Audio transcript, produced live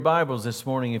Bibles this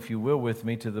morning, if you will, with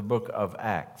me to the book of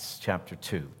Acts, chapter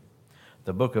 2.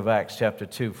 The book of Acts, chapter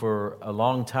 2. For a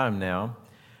long time now,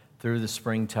 through the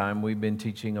springtime, we've been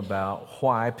teaching about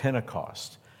why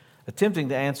Pentecost. Attempting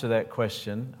to answer that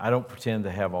question. I don't pretend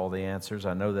to have all the answers.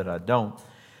 I know that I don't.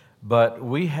 But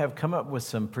we have come up with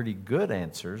some pretty good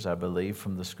answers, I believe,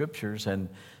 from the Scriptures and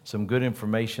some good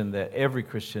information that every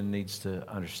Christian needs to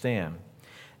understand.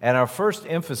 And our first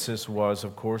emphasis was,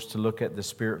 of course, to look at the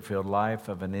Spirit-filled life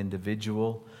of an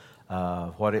individual,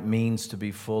 what it means to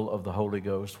be full of the Holy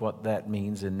Ghost, what that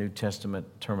means in New Testament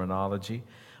terminology,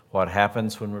 what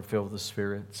happens when we're filled with the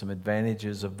Spirit, some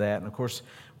advantages of that. And, of course,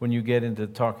 when you get into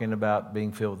talking about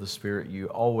being filled with the Spirit, you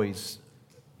always,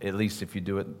 at least if you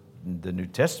do it in the New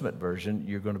Testament version,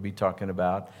 you're going to be talking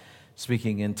about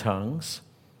speaking in tongues.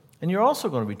 And you're also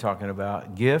going to be talking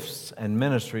about gifts and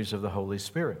ministries of the Holy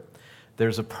Spirit.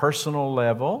 There's a personal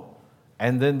level,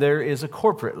 and then there is a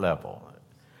corporate level.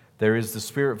 There is the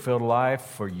Spirit-filled life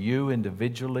for you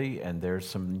individually, and there's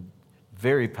some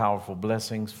very powerful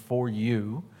blessings for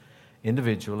you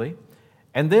individually.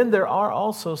 And then there are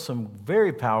also some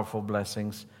very powerful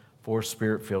blessings for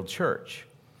Spirit-filled church.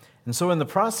 And so in the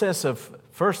process of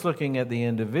first looking at the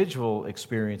individual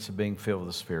experience of being filled with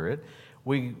the Spirit,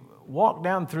 we walk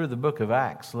down through the book of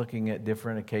Acts, looking at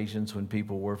different occasions when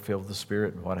people were filled with the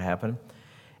Spirit and what happened.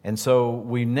 And so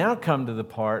we now come to the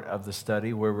part of the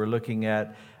study where we're looking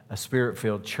at a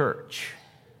Spirit-filled church.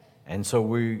 And so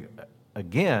we,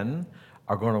 again,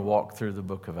 are going to walk through the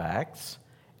book of Acts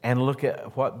and look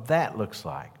at what that looks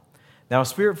like. Now, a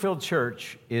Spirit-filled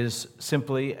church is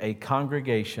simply a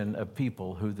congregation of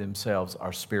people who themselves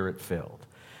are Spirit-filled.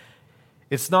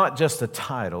 It's not just a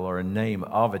title or a name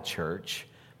of a church,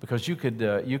 because you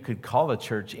could call a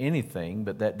church anything,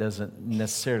 but that doesn't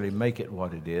necessarily make it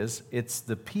what it is. It's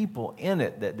the people in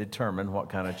it that determine what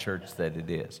kind of church that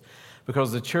it is.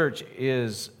 Because the church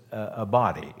is a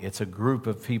body. It's a group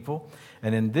of people.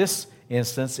 And in this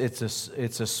instance, it's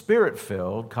a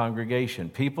Spirit-filled congregation.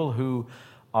 People who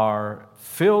are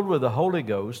filled with the Holy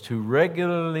Ghost, who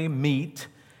regularly meet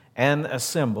and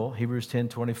assemble. Hebrews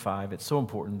 10:25. It's so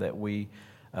important that we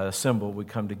assemble, we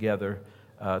come together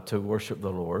to worship the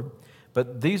Lord.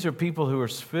 But these are people who are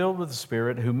filled with the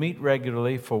Spirit, who meet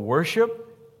regularly for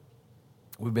worship.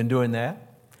 We've been doing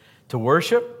that. To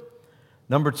worship.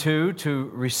 Number 2, to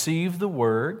receive the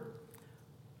Word,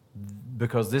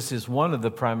 because this is one of the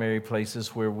primary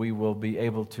places where we will be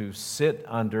able to sit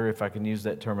under, if I can use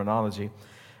that terminology,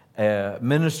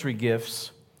 ministry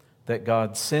gifts that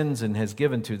God sends and has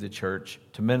given to the church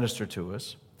to minister to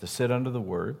us, to sit under the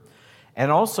Word,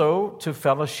 and also to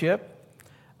fellowship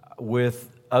with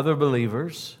other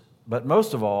believers, but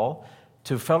most of all,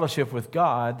 to fellowship with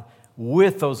God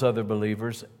with those other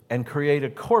believers and create a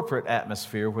corporate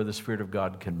atmosphere where the Spirit of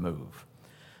God can move.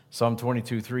 Psalm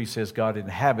 22:3 says God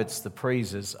inhabits the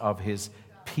praises of His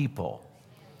people.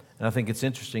 And I think it's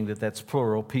interesting that that's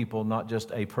plural, people, not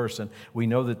just a person. We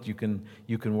know that you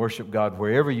can worship God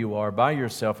wherever you are by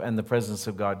yourself, and the presence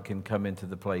of God can come into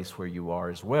the place where you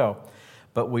are as well.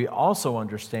 But we also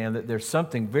understand that there's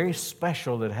something very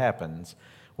special that happens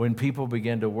when people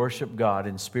begin to worship God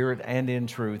in spirit and in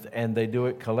truth, and they do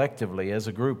it collectively as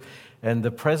a group. And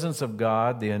the presence of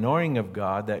God, the anointing of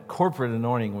God, that corporate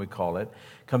anointing we call it,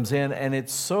 comes in, and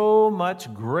it's so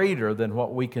much greater than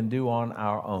what we can do on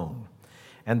our own.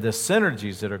 And the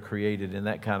synergies that are created in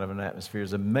that kind of an atmosphere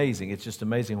is amazing. It's just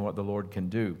amazing what the Lord can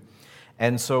do.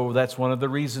 And so that's one of the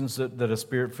reasons that a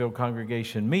Spirit-filled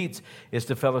congregation meets, is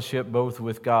to fellowship both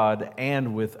with God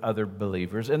and with other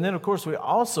believers. And then, of course, we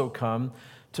also come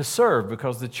to serve,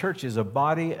 because the church is a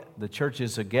body. The church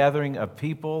is a gathering of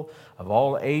people of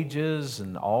all ages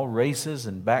and all races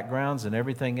and backgrounds and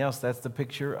everything else. That's the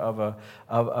picture of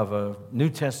a New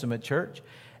Testament church.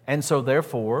 And so,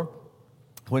 therefore,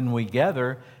 when we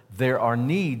gather, there are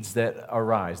needs that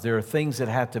arise. There are things that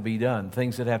have to be done,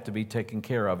 things that have to be taken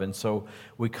care of. And so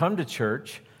we come to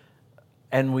church,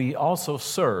 and we also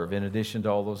serve in addition to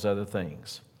all those other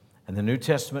things. And the New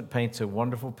Testament paints a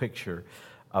wonderful picture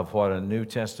of what a New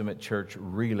Testament church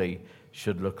really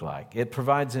should look like. It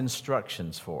provides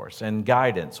instructions for us and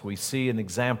guidance. We see an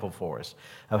example for us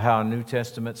of how a New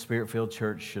Testament Spirit-filled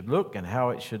church should look and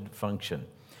how it should function.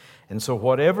 And so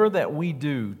whatever that we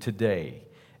do today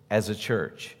as a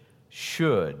church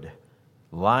should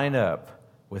line up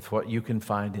with what you can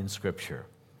find in Scripture.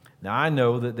 Now, I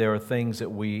know that there are things that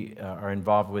we are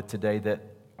involved with today that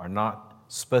are not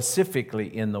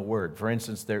specifically in the Word. For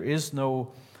instance, there is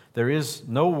no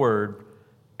word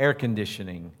air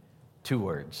conditioning, 2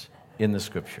 words, in the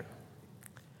Scripture.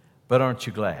 But aren't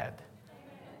you glad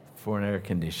for an air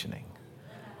conditioning?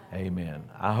 Amen.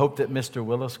 I hope that Mr.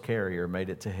 Willis Carrier made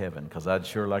it to heaven, because I'd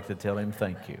sure like to tell him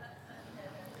thank you.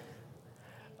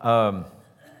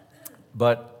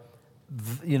 But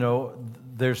you know,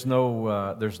 there's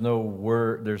no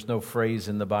phrase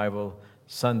in the Bible,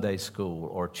 Sunday school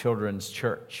or children's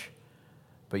church,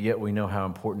 but yet we know how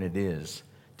important it is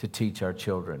to teach our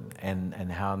children,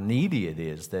 and how needy it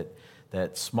is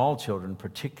that small children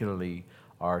particularly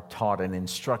are taught and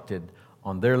instructed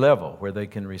on their level where they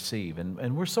can receive.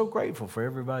 And we're so grateful for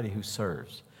everybody who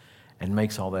serves and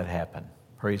makes all that happen.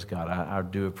 Praise God. I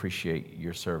do appreciate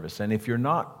your service. And if you're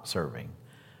not serving,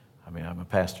 I mean, I'm a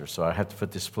pastor, so I have to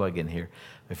put this plug in here.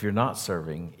 If you're not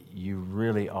serving, you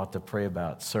really ought to pray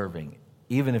about serving,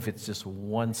 even if it's just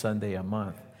one Sunday a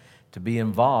month, to be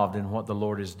involved in what the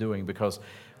Lord is doing, because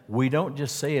we don't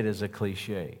just say it as a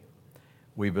cliche.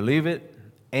 We believe it,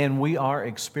 and we are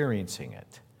experiencing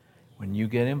it. When you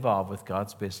get involved with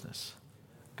God's business,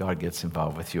 God gets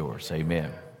involved with yours.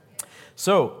 Amen.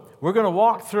 So, we're going to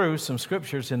walk through some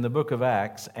scriptures in the book of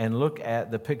Acts and look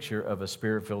at the picture of a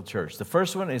Spirit-filled church. The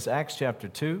first one is Acts chapter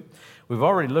 2. We've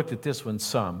already looked at this one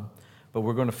some, but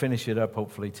we're going to finish it up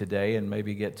hopefully today and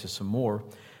maybe get to some more.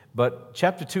 But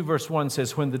chapter 2 verse 1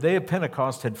 says, "When the day of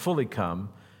Pentecost had fully come,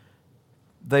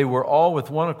 they were all with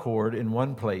one accord in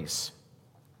one place.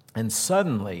 And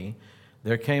suddenly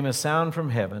there came a sound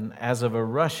from heaven as of a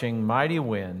rushing mighty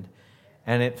wind,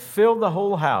 and it filled the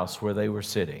whole house where they were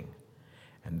sitting.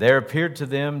 And there appeared to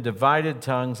them divided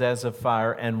tongues as of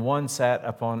fire, and one sat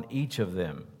upon each of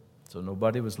them." So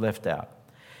nobody was left out.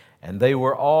 "And they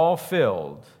were all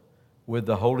filled with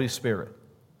the Holy Spirit,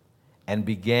 and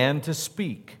began to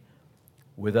speak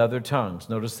with other tongues."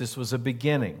 Notice this was a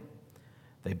beginning.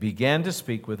 They began to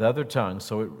speak with other tongues,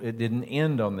 so it didn't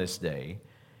end on this day.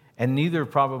 And neither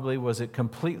probably was it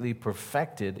completely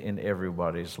perfected in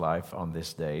everybody's life on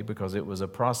this day, because it was a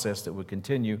process that would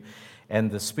continue.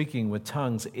 And the speaking with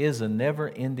tongues is a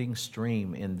never-ending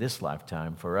stream in this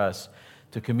lifetime for us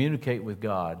to communicate with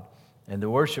God and to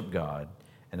worship God,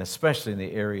 and especially in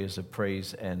the areas of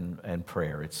praise and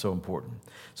prayer. It's so important.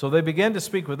 So they began to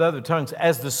speak with other tongues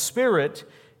as the Spirit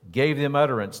gave them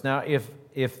utterance. Now,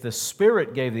 if the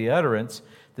Spirit gave the utterance,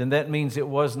 then that means it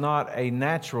was not a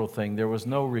natural thing. There was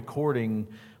no recording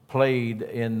played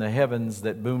in the heavens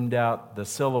that boomed out the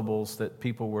syllables that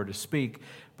people were to speak,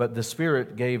 but the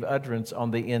Spirit gave utterance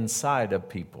on the inside of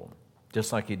people,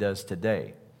 just like He does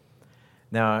today.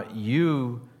 Now,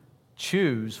 you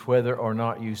choose whether or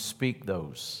not you speak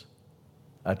those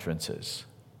utterances.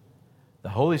 The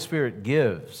Holy Spirit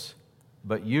gives,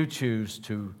 but you choose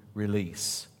to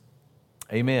release.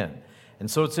 Amen. And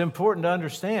so it's important to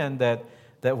understand that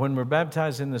when we're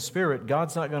baptized in the Spirit,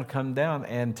 God's not going to come down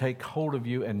and take hold of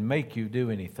you and make you do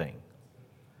anything.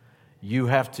 You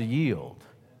have to yield.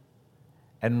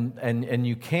 And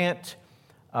you can't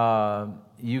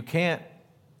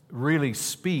really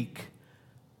speak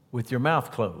with your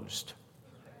mouth closed.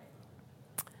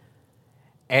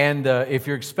 And if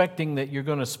you're expecting that you're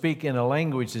going to speak in a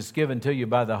language that's given to you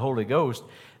by the Holy Ghost,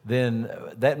 then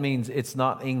that means it's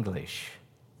not English.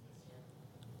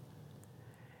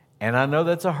 And I know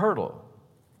that's a hurdle.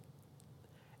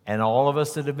 And all of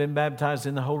us that have been baptized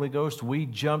in the Holy Ghost, we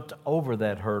jumped over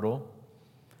that hurdle.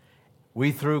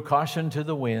 We threw caution to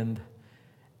the wind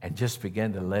and just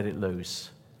began to let it loose.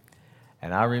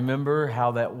 And I remember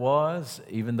how that was,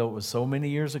 even though it was so many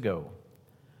years ago.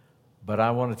 But I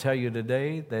want to tell you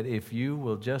today that if you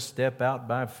will just step out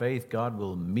by faith, God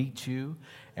will meet you,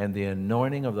 and the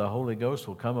anointing of the Holy Ghost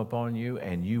will come upon you,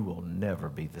 and you will never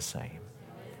be the same.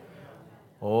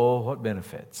 Oh, what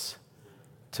benefits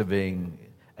to being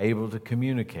able to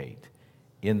communicate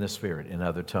in the Spirit in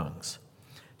other tongues.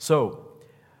 So,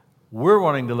 we're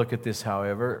wanting to look at this,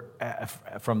 however,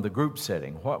 from the group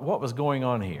setting. What was going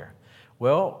on here?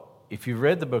 Well, if you've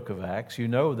read the book of Acts, you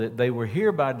know that they were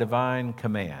here by divine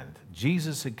command.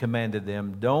 Jesus had commanded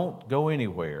them, don't go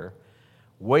anywhere.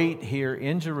 Wait here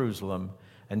in Jerusalem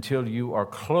until you are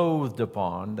clothed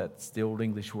upon. That's the old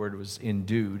English word, was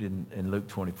endued in Luke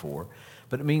 24.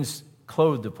 But it means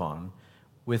clothed upon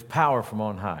with power from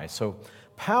on high. So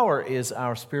power is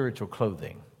our spiritual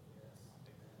clothing.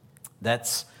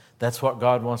 That's what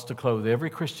God wants to clothe every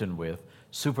Christian with,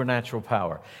 supernatural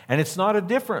power. And it's not a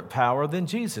different power than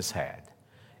Jesus had.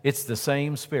 It's the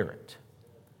same Spirit.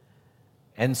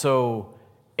 And so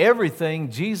everything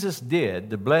Jesus did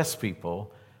to bless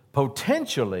people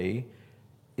potentially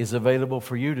is available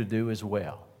for you to do as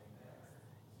well.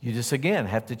 You just, again,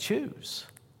 have to choose.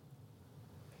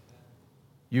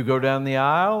 You go down the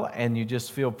aisle and you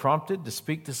just feel prompted to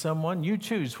speak to someone, you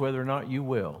choose whether or not you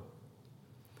will.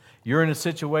 You're in a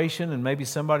situation and maybe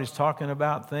somebody's talking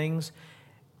about things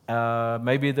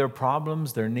maybe their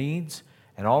problems, their needs,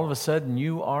 and all of a sudden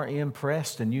you are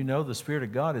impressed and you know the Spirit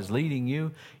of God is leading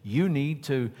you, you need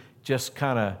to just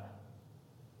kind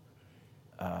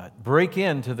of break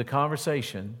into the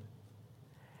conversation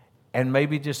and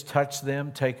maybe just touch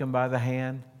them, take them by the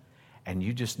hand, and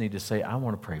you just need to say, I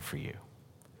want to pray for you.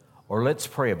 Or let's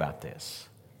pray about this.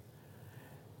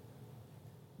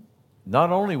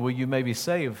 Not only will you maybe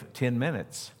save 10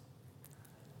 minutes,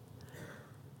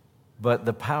 but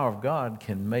the power of God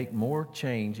can make more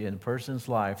change in a person's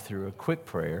life through a quick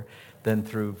prayer than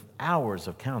through hours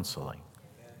of counseling.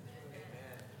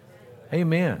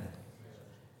 Amen.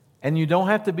 And you don't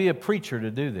have to be a preacher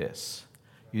to do this.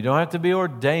 You don't have to be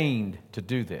ordained to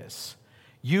do this.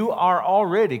 You are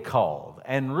already called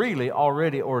and really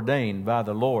already ordained by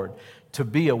the Lord to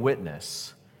be a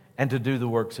witness and to do the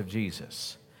works of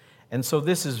Jesus. And so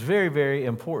this is very, very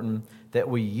important that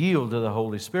we yield to the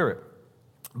Holy Spirit.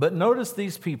 But notice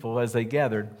these people as they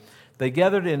gathered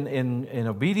in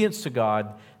obedience to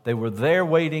God. They were there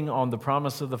waiting on the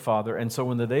promise of the Father. And so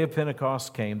when the day of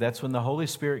Pentecost came, that's when the Holy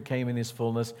Spirit came in His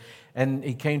fullness, and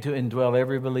He came to indwell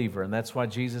every believer. And that's why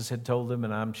Jesus had told them,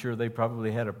 and I'm sure they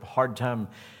probably had a hard time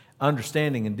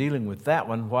understanding and dealing with that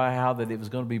one, how that it was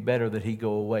going to be better that He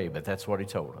go away. But that's what He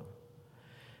told them.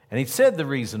 And He said the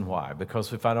reason why,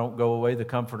 because if I don't go away, the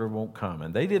Comforter won't come.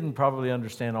 And they didn't probably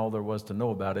understand all there was to know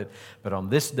about it, but on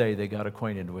this day they got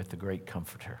acquainted with the great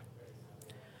Comforter.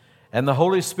 And the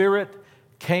Holy Spirit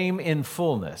came in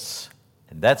fullness,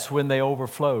 and that's when they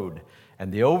overflowed.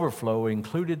 And the overflow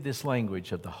included this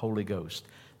language of the Holy Ghost,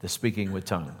 the speaking with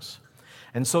tongues.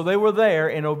 And so they were there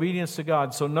in obedience to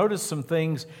God. So notice some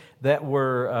things that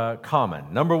were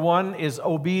common. Number one is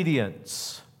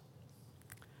obedience.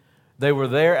 They were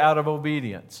there out of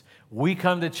obedience. We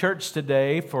come to church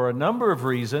today for a number of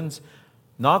reasons,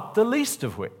 not the least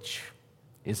of which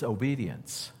is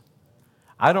obedience.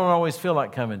 I don't always feel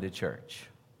like coming to church.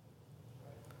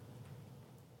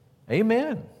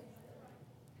 Amen.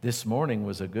 This morning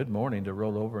was a good morning to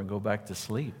roll over and go back to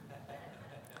sleep.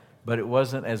 But it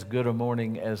wasn't as good a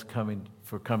morning as coming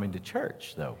to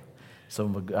church, though.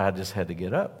 So I just had to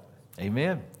get up.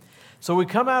 Amen. So we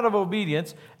come out of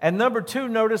obedience. And number two,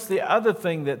 notice the other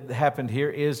thing that happened here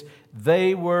is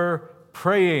they were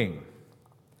praying.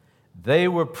 They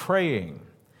were praying.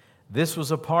 This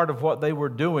was a part of what they were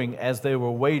doing as they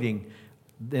were waiting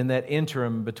in that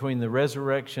interim between the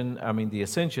the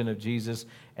ascension of Jesus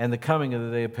and the coming of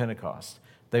the day of Pentecost.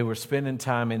 They were spending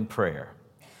time in prayer.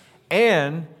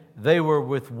 And they were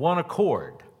with one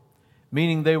accord,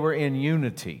 meaning they were in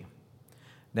unity.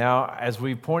 Now, as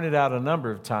we pointed out a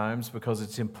number of times, because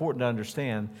it's important to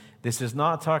understand, this is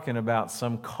not talking about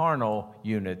some carnal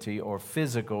unity or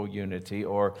physical unity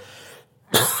or,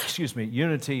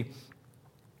 unity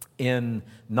in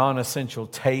non-essential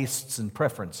tastes and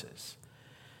preferences.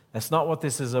 That's not what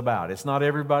this is about. It's not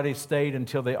everybody stayed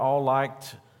until they all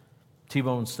liked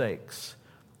T-bone steaks.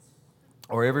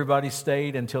 Or everybody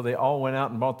stayed until they all went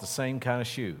out and bought the same kind of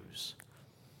shoes.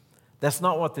 That's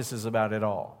not what this is about at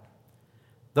all.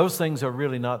 Those things are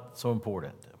really not so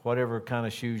important. Whatever kind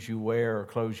of shoes you wear or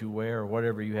clothes you wear or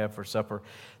whatever you have for supper,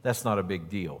 that's not a big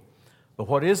deal. But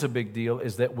what is a big deal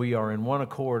is that we are in one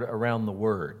accord around the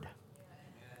Word.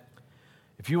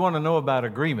 If you want to know about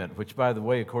agreement, which, by the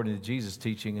way, according to Jesus'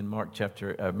 teaching in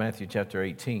Matthew chapter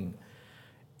 18,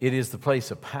 it is the place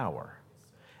of power.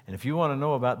 And if you want to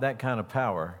know about that kind of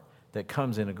power that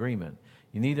comes in agreement,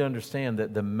 you need to understand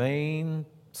that the main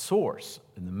source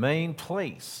and the main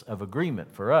place of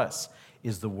agreement for us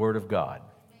is the Word of God.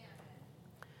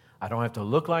 I don't have to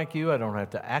look like you. I don't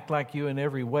have to act like you in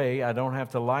every way. I don't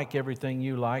have to like everything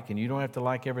you like, and you don't have to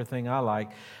like everything I like.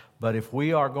 But if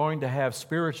we are going to have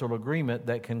spiritual agreement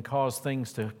that can cause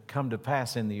things to come to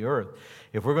pass in the earth,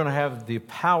 if we're going to have the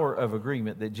power of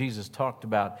agreement that Jesus talked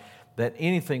about, that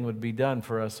anything would be done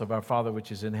for us of our Father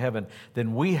which is in heaven,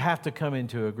 then we have to come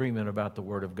into agreement about the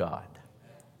Word of God.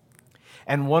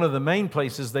 And one of the main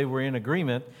places they were in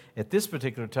agreement at this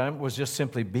particular time was just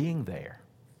simply being there.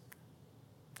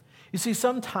 You see,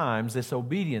 sometimes this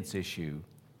obedience issue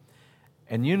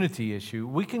and unity issue,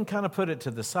 we can kind of put it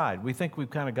to the side. We think we've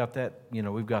kind of got that,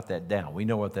 we've got that down. We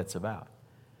know what that's about.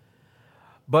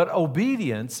 But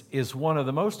obedience is one of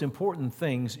the most important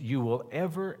things you will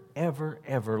ever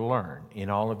learn in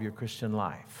all of your Christian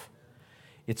life.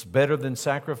 It's better than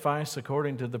sacrifice,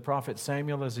 according to the prophet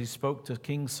Samuel as he spoke to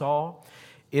King Saul.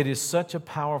 It is such a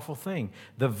powerful thing.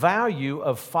 The value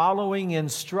of following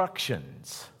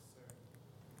instructions.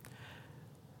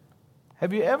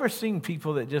 Have you ever seen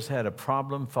people that just had a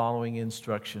problem following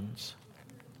instructions?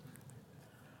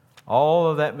 All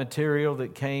of that material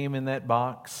that came in that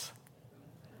box,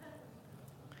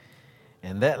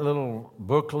 and that little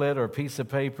booklet or piece of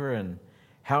paper, and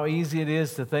how easy it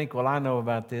is to think, well, I know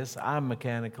about this. I'm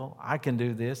mechanical. I can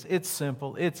do this. It's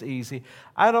simple. It's easy.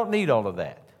 I don't need all of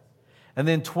that. And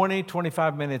then 20,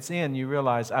 25 minutes in, you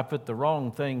realize I put the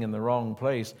wrong thing in the wrong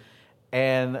place.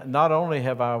 And not only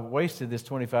have I wasted this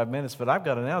 25 minutes, but I've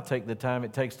got to now take the time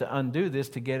it takes to undo this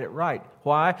to get it right.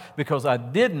 Why? Because I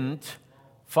didn't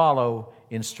follow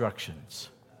instructions.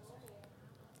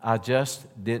 I just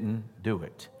didn't do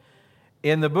it.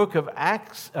 In the book of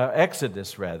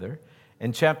Exodus,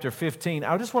 in chapter 15,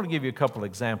 I just want to give you a couple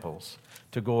examples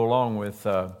to go along with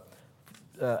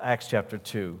Acts chapter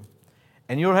 2.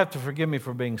 And you'll have to forgive me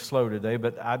for being slow today,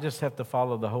 but I just have to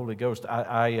follow the Holy Ghost.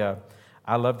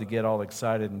 I love to get all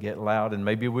excited and get loud, and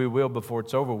maybe we will before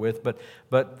it's over with, but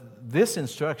this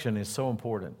instruction is so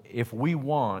important if we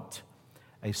want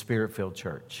a Spirit-filled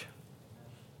church.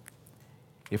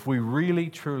 If we really,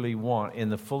 truly want, in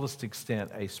the fullest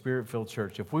extent, a Spirit-filled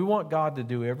church, if we want God to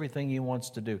do everything He wants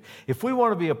to do, if we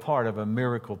want to be a part of a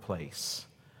miracle place,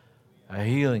 a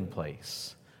healing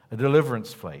place, a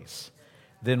deliverance place,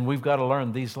 then we've got to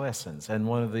learn these lessons. And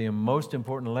one of the most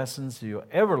important lessons you'll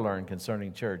ever learn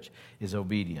concerning church is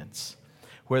obedience.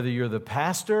 Whether you're the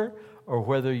pastor or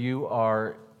whether you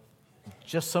are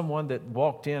just someone that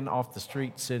walked in off the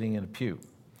street sitting in a pew,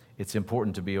 it's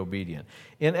important to be obedient.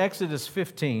 In Exodus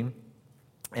 15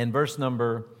 and verse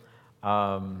number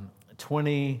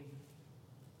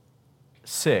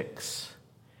 26,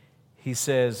 he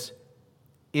says,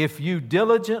 if you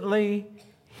diligently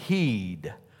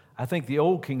heed, I think the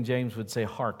old King James would say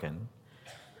hearken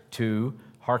to,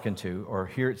 or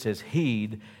here it says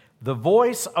heed, the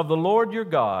voice of the Lord your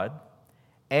God,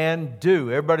 and do.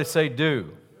 Everybody say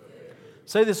do.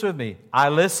 Say this with me. I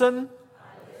listen.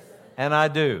 And I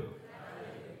do.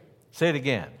 Say it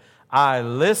again. I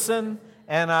listen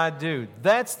and I do.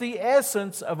 That's the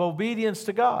essence of obedience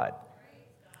to God.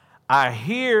 I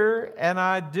hear and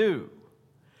I do.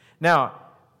 Now,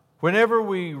 whenever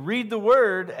we read the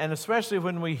Word, and especially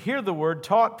when we hear the Word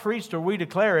taught, preached, or we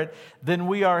declare it, then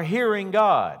we are hearing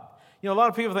God. You know, a lot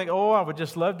of people think, oh, I would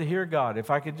just love to hear God.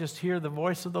 If I could just hear the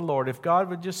voice of the Lord. If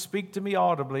God would just speak to me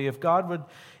audibly. If God would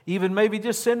even maybe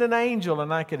just send an angel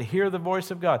and I could hear the voice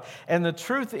of God. And the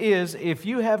truth is, if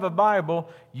you have a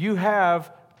Bible, you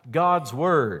have God's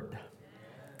Word.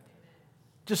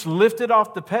 Just lift it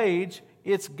off the page.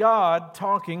 It's God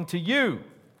talking to you.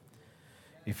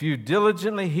 If you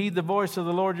diligently heed the voice of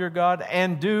the Lord your God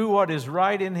and do what is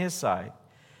right in His sight,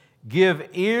 give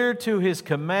ear to His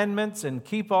commandments and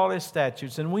keep all His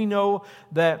statutes. And we know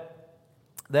that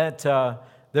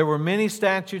there were many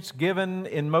statutes given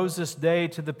in Moses' day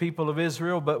to the people of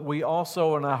Israel, but we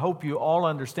also, and I hope you all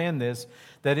understand this,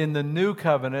 that in the new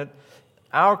covenant,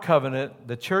 our covenant,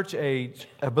 the church age,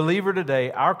 a believer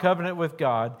today, our covenant with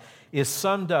God is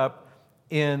summed up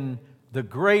in the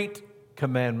great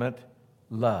commandment,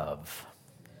 love.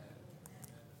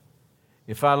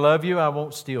 If I love you, I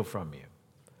won't steal from you.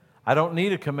 I don't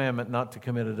need a commandment not to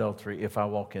commit adultery if I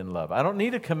walk in love. I don't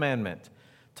need a commandment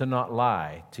to not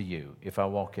lie to you if I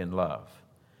walk in love.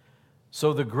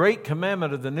 So the great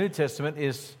commandment of the New Testament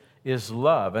is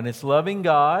love. And it's loving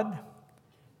God,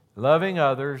 loving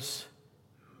others,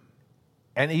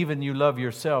 and even you love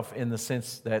yourself in the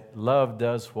sense that love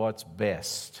does what's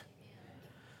best.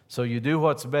 So you do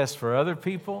what's best for other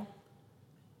people,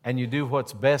 and you do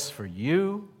what's best for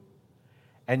you,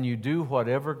 and you do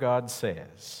whatever God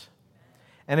says.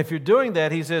 And if you're doing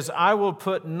that, He says, I will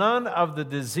put none of the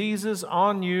diseases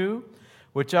on you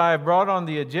which I have brought on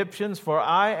the Egyptians, for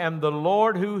I am the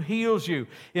Lord who heals you.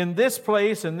 In this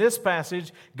place, in this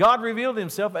passage, God revealed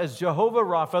Himself as Jehovah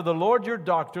Rapha, the Lord your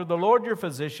doctor, the Lord your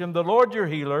physician, the Lord your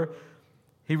healer.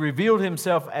 He revealed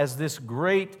Himself as this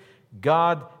great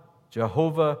God,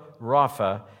 Jehovah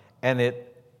Rapha, and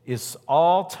it is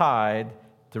all tied,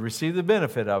 to receive the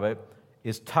benefit of it,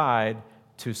 is tied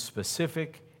to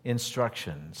specific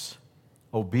instructions,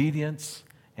 obedience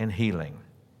and healing.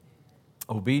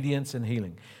 Obedience and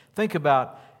healing. Think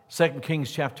about 2 Kings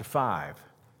chapter 5,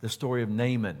 the story of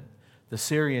Naaman, the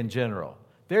Syrian general.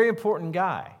 Very important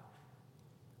guy.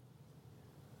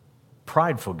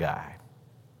 Prideful guy.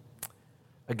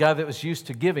 A guy that was used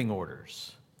to giving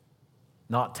orders,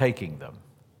 not taking them.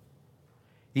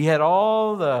 He had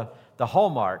all the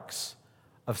hallmarks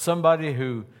of somebody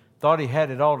who thought he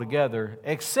had it all together,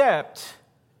 except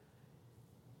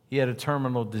he had a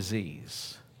terminal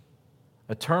disease,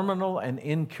 a terminal and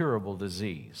incurable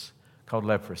disease called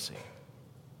leprosy.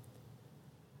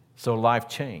 So life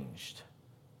changed.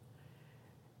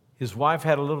 His wife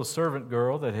had a little servant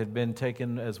girl that had been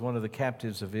taken as one of the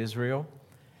captives of Israel,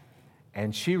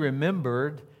 and she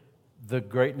remembered the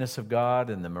greatness of God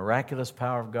and the miraculous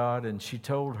power of God. And she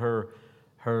told her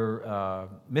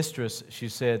mistress, she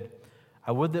said,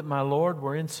 I would that my Lord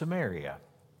were in Samaria,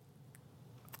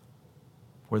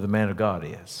 where the man of God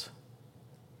is.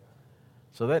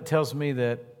 So that tells me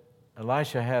that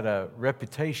Elisha had a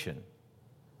reputation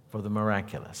for the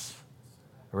miraculous,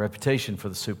 a reputation for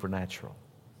the supernatural.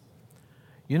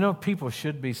 You know, people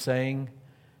should be saying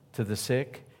to the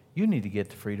sick, you need to get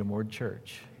to Freedom Word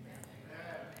Church.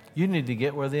 You need to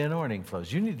get where the anointing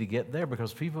flows. You need to get there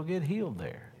because people get healed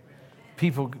there.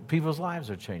 People's lives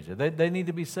are changed. They need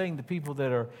to be saying to people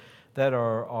that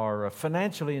are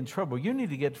financially in trouble, you need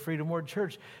to get to Freedom Word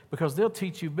Church because they'll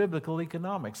teach you biblical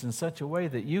economics in such a way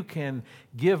that you can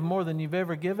give more than you've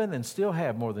ever given and still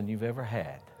have more than you've ever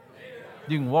had.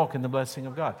 You can walk in the blessing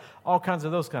of God. All kinds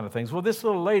of those kind of things. Well, this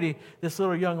little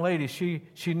young lady,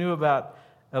 she knew about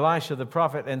Elisha the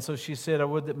prophet, and so she said, I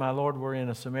would that my Lord were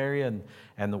in Samaria,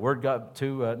 and the word got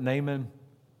to Naaman,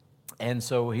 and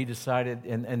so he decided,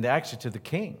 and actually to the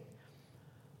king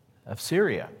of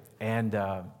Syria, and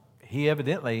he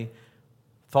evidently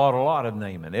thought a lot of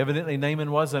Naaman. Evidently,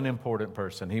 Naaman was an important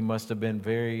person. He must have been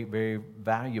very, very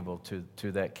valuable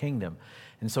to that kingdom,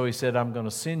 and so he said, I'm going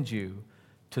to send you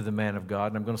to the man of God,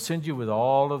 and I'm going to send you with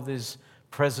all of these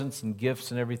presents and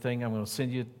gifts and everything. I'm going to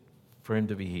send you for him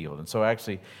to be healed. And so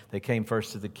actually, they came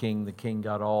first to the king. The king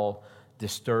got all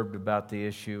disturbed about the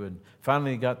issue, and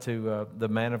finally got to the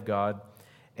man of God.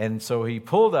 And so he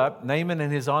pulled up, Naaman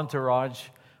and his entourage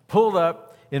pulled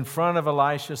up in front of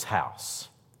Elisha's house.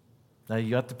 Now you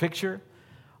got the picture?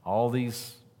 All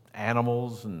these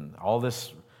animals and all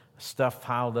this stuff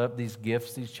piled up, these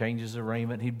gifts, these changes of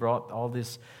raiment. He brought all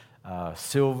this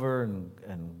silver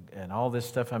and all this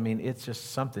stuff. I mean, it's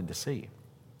just something to see.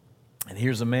 And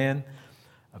here's a man,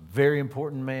 a very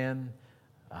important man,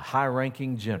 a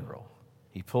high-ranking general.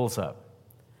 He pulls up.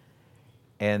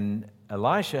 And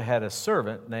Elisha had a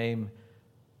servant named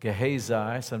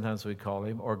Gehazi, sometimes we call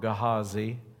him, or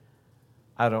Gehazi.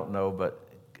 I don't know, but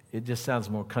it just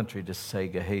sounds more country to say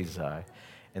Gehazi.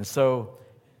 And so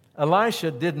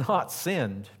Elisha did not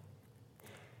send.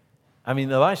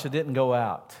 Elisha didn't go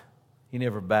out. He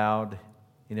never bowed.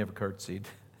 He never curtsied.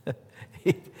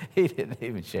 He didn't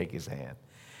even shake his hand.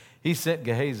 He sent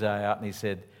Gehazi out and he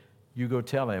said, you go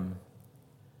tell him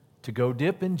to go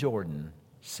dip in Jordan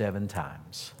 7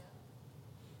 times.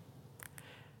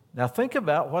 Now think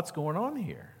about what's going on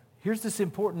here. Here's this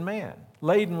important man,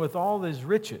 laden with all these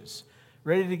riches,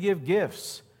 ready to give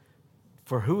gifts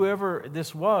for whoever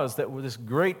this was, this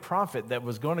great prophet that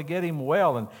was going to get him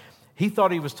well. And he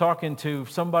thought he was talking to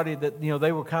somebody that,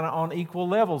 they were kind of on equal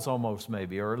levels almost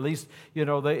maybe, or at least,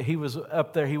 he was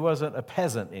up there. He wasn't a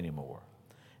peasant anymore.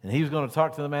 And he was going to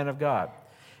talk to the man of God.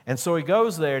 And so he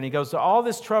goes there and he goes to all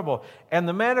this trouble. And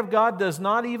the man of God does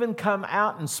not even come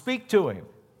out and speak to him.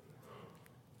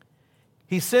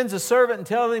 He sends a servant and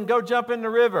tells him, go jump in the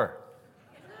river.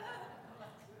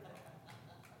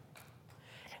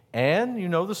 And you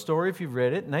know the story if you've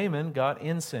read it. Naaman got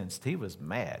incensed. He was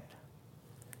mad.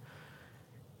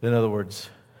 In other words,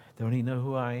 don't he know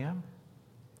who I am?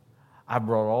 I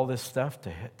brought all this stuff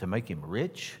to make him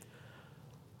rich.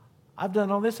 I've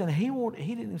done all this, and he didn't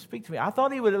even speak to me. I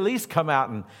thought he would at least come out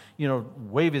and,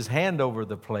 wave his hand over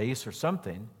the place or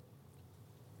something.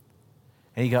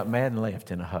 And he got mad and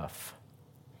left in a huff.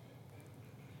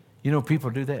 People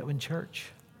do that in church.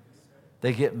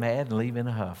 They get mad and leave in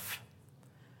a huff.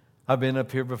 I've been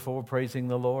up here before praising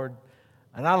the Lord,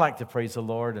 and I like to praise the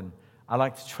Lord, and I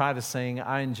like to try to sing.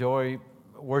 I enjoy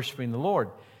worshiping the Lord.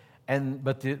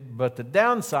 But the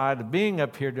downside of being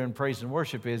up here doing praise and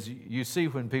worship is you see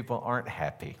when people aren't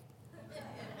happy.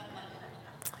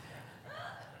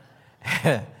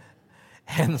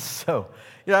 And so,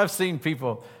 I've seen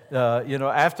people,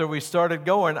 after we started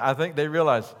going, I think they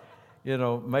realized,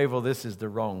 Mayville, this is the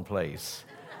wrong place.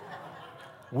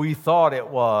 We thought it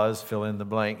was, fill in the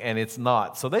blank, and it's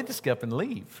not. So they just get up and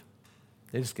leave.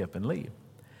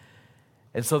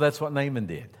 And so that's what Naaman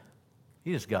did.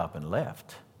 He just got up and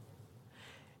left.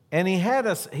 And he had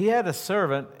a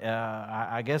servant,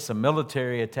 I guess a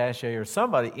military attaché or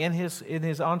somebody in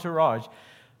his entourage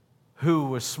who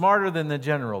was smarter than the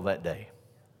general that day.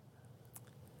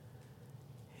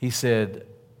 He said,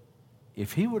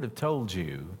 if he would have told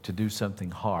you to do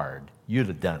something hard, you'd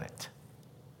have done it.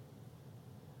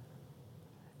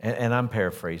 And I'm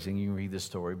paraphrasing, you can read the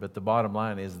story, but the bottom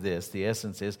line is this. The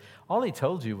essence is, all he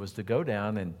told you was to go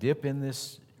down and dip in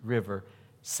this river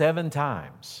 7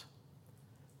 times.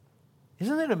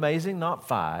 Isn't it amazing? Not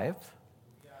 5,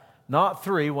 not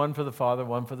 3, one for the Father,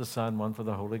 one for the Son, one for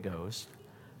the Holy Ghost.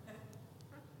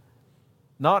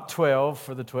 Not 12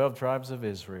 for the 12 tribes of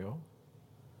Israel.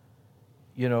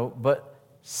 but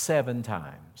 7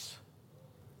 times.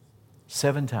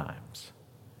 7 times.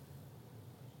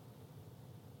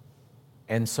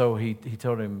 And so he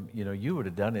told him, you would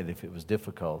have done it if it was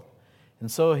difficult.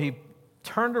 And so he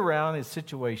turned around his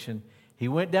situation. He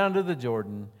went down to the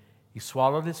Jordan. He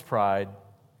swallowed his pride.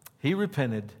 He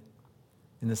repented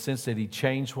in the sense that he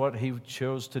changed what he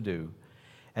chose to do.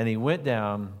 And he went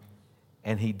down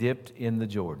and he dipped in the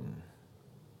Jordan.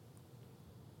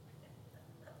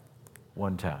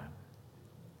 1 time.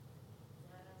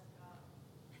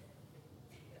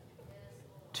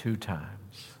 2 times.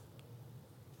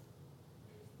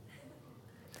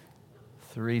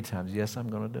 3 times. Yes, I'm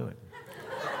going to do it.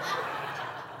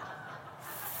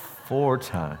 4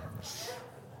 times.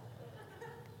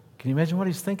 Can you imagine what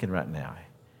he's thinking right now?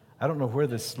 I don't know where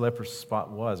this leper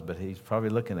spot was, but he's probably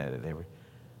looking at it every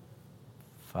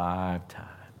 5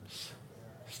 times.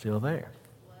 Still there.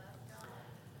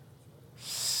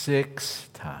 6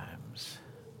 times.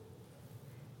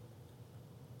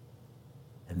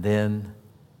 And then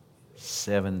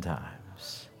 7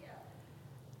 times.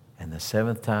 And the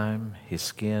 7th time, his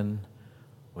skin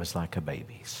was like a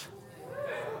baby's.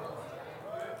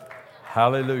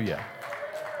 Hallelujah.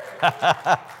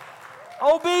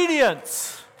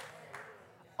 Obedience.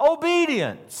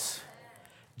 Obedience.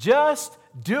 Just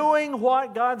doing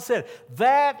what God said.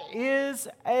 That is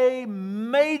a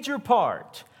major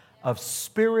part of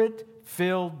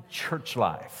Spirit-filled church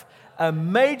life. A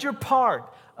major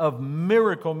part of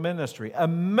miracle ministry, a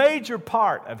major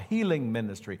part of healing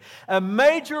ministry, a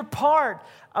major part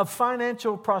of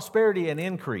financial prosperity and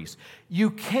increase.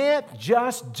 You can't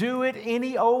just do it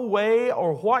any old way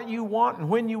or what you want and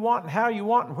when you want and how you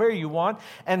want and where you want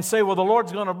and say, well, the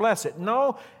Lord's going to bless it.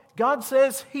 No, God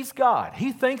says He's God.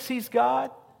 He thinks He's God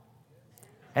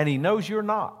and He knows you're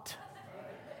not.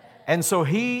 And so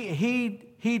He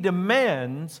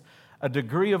demands a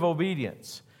degree of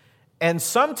obedience. And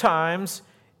sometimes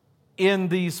in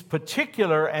these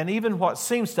particular and even what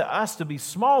seems to us to be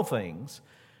small things,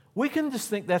 we can just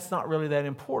think that's not really that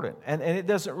important and it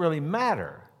doesn't really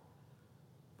matter.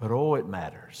 But oh, it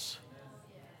matters.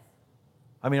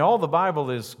 I mean, all the Bible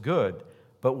is good,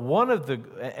 but one of the,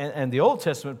 and the Old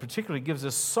Testament particularly gives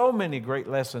us so many great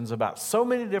lessons about so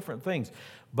many different things.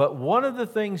 But one of the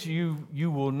things you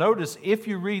will notice if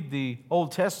you read the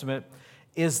Old Testament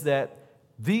is that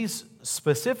these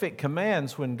specific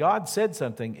commands, when God said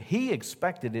something, He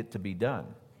expected it to be done.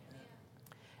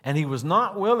 And He was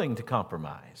not willing to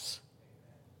compromise.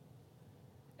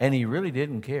 And He really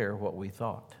didn't care what we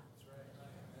thought.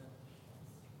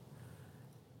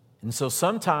 And so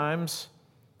sometimes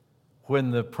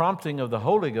when the prompting of the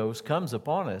Holy Ghost comes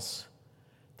upon us,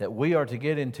 that we are to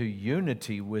get into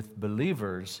unity with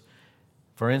believers.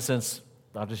 For instance,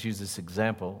 I'll just use this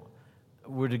example.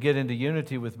 We're to get into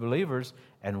unity with believers,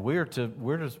 and we're to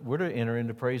enter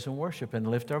into praise and worship and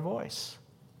lift our voice.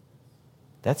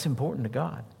 That's important to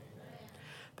God.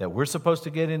 That we're supposed to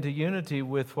get into unity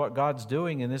with what God's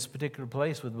doing in this particular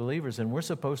place with believers, and we're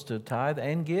supposed to tithe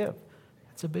and give.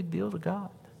 That's a big deal to God.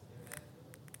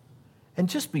 And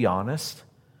just be honest.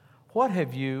 What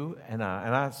have you, and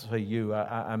I say you,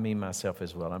 I mean myself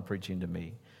as well, I'm preaching to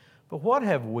me, but what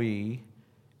have we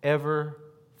ever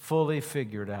fully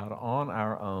figured out on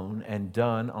our own and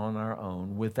done on our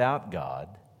own without God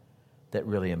that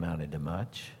really amounted to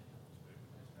much?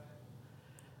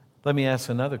 Let me ask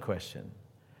another question.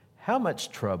 How much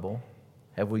trouble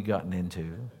have we gotten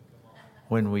into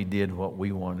when we did what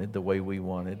we wanted, the way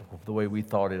we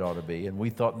thought it ought to be, and we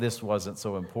thought this wasn't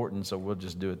so important, so we'll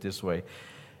just do it this way?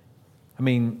 I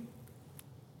mean,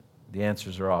 the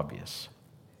answers are obvious.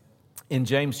 In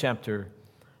James chapter,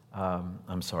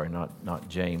 not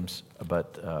James,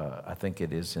 but I think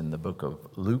it is in the book of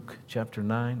Luke chapter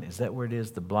 9. Is that where it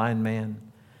is? The blind man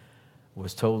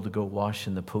was told to go wash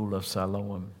in the pool of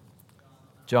Siloam.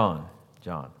 John.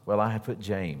 Well, I had put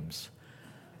James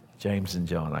and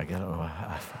John.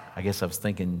 I guess I was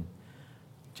thinking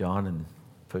John and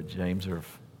put James, or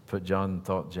put John and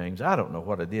thought James. I don't know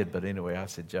what I did, but anyway, I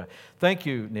said John. Thank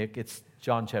you, Nick. It's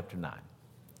John chapter 9.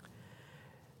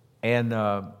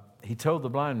 And he told the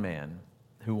blind man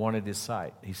who wanted his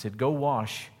sight, he said, go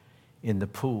wash in the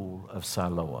pool of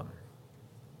Siloam.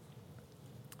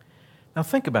 Now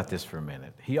think about this for a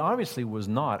minute. He obviously was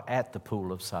not at the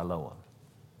pool of Siloam.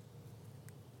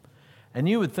 And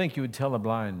you would think you would tell a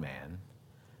blind man,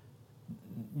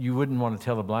 you wouldn't want to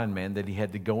tell a blind man that he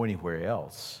had to go anywhere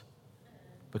else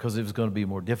because it was going to be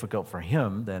more difficult for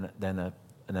him than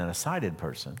a sighted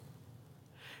person.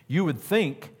 You would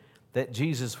think that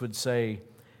Jesus would say,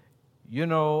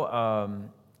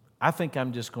 I think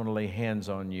I'm just going to lay hands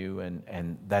on you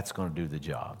and that's going to do the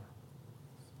job.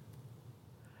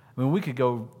 I mean, we could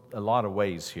go a lot of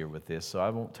ways here with this, so I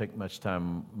won't take much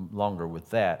time longer with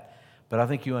that. But I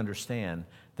think you understand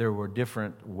there were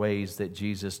different ways that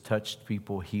Jesus touched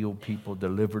people, healed people,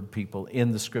 delivered people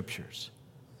in the Scriptures.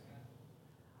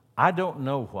 I don't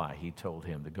know why he told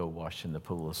him to go wash in the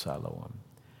pool of Siloam,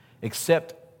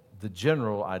 except the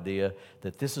general idea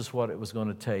that this is what it was going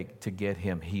to take to get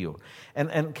him healed.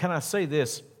 And can I say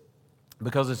this,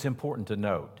 because it's important to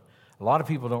note. A lot of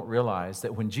people don't realize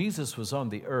that when Jesus was on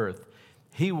the earth,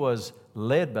 he was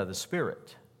led by the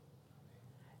Spirit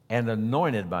and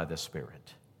anointed by the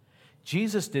Spirit.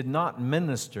 Jesus did not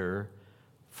minister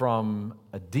from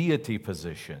a deity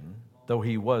position, though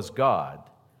he was God.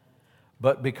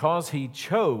 But because he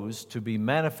chose to be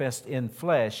manifest in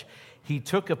flesh, he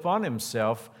took upon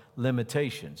himself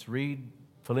limitations. Read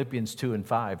Philippians 2 and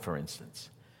 5, for instance.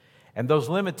 And those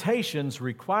limitations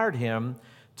required him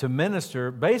to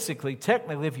minister, basically,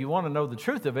 technically, if you want to know the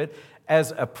truth of it,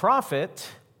 as a prophet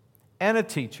and a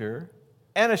teacher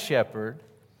and a shepherd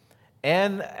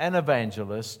and an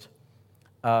evangelist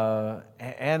and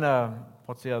a,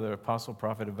 what's the other, apostle,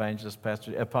 prophet, evangelist,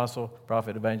 pastor,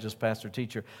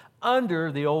 teacher,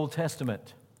 under the Old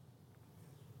Testament.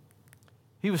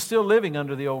 He was still living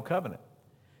under the Old Covenant.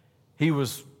 He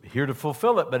was here to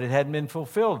fulfill it, but it hadn't been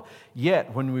fulfilled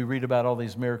yet when we read about all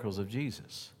these miracles of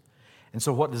Jesus. And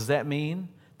so what does that mean?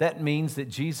 That means that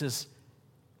Jesus,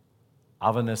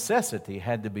 of a necessity,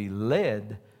 had to be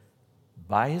led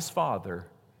by his Father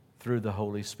through the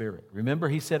Holy Spirit. Remember,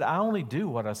 he said, I only do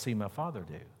what I see my Father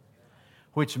do,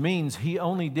 which means he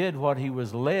only did what he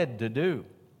was led to do.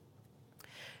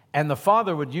 And the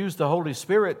Father would use the Holy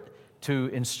Spirit to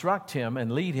instruct him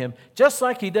and lead him, just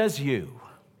like he does you.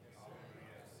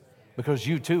 Because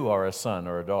you too are a son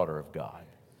or a daughter of God.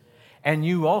 And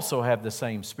you also have the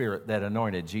same Spirit that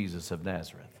anointed Jesus of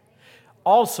Nazareth.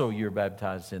 Also, you're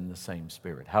baptized in the same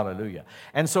Spirit. Hallelujah.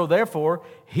 And so, therefore,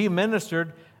 he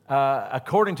ministered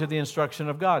according to the instruction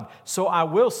of God. So I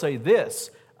will say this,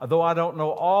 though I don't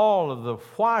know all of the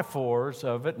why-fors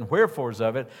of it and wherefores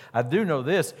of it, I do know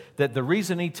this, that the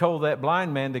reason he told that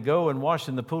blind man to go and wash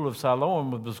in the pool of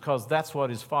Siloam was because that's what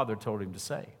his Father told him to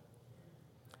say.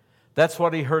 That's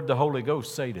what he heard the Holy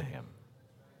Ghost say to him.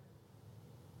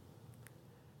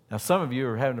 Now, some of you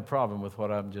are having a problem with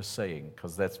what I'm just saying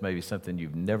because that's maybe something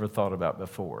you've never thought about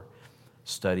before.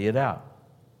 Study it out.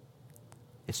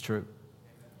 It's true.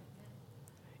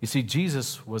 You see,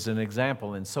 Jesus was an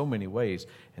example in so many ways,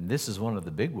 and this is one of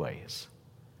the big ways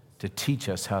to teach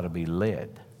us how to be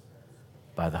led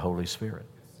by the Holy Spirit.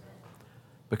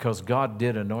 Because God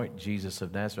did anoint Jesus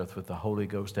of Nazareth with the Holy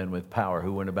Ghost and with power,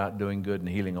 who went about doing good and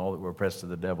healing all that were oppressed of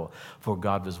the devil, for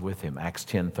God was with him. Acts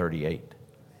 10:38.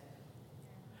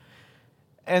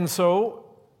 And so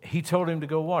he told him to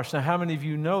go wash. Now, how many of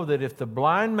you know that if the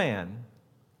blind man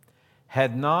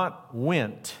had not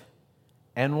went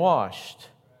and washed,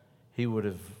 he would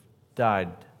have died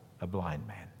a blind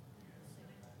man?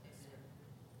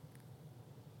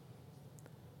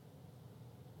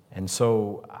 And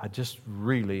so I just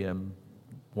really am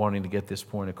wanting to get this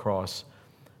point across,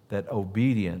 that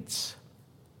obedience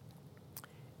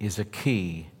is a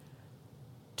key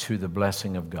to the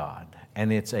blessing of God.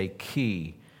 And it's a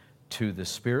key to the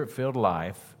Spirit-filled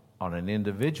life on an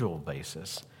individual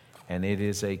basis. And it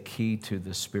is a key to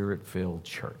the Spirit-filled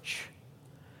church.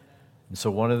 And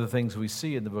so one of the things we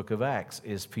see in the book of Acts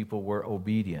is people were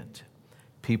obedient.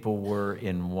 People were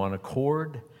in one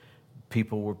accord.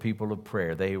 People were people of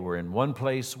prayer. They were in one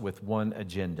place with one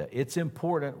agenda. It's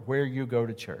important where you go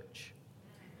to church.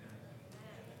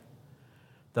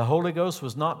 The Holy Ghost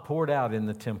was not poured out in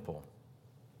the temple.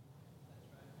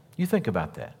 You think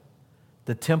about that.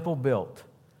 The temple built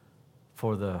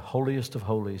for the holiest of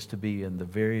holies to be in the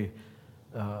very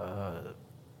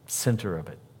center of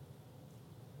it.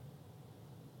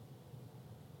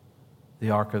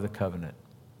 The Ark of the Covenant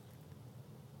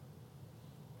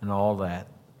and all that.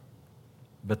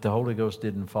 But the Holy Ghost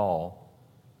didn't fall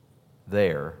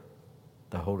there.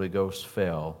 The Holy Ghost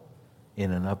fell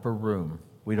in an upper room.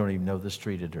 We don't even know the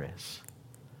street address.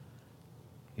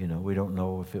 We don't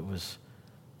know if it was,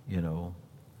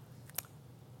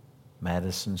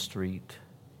 Madison Street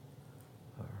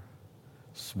or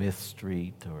Smith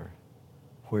Street or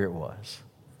where it was.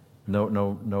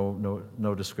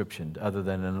 No description other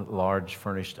than a large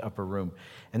furnished upper room.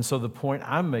 And so the point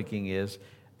I'm making is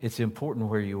it's important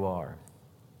where you are.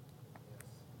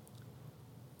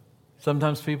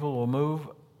 Sometimes people will move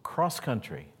cross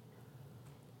country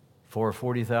for a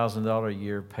 $40,000 a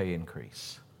year pay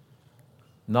increase,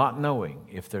 not knowing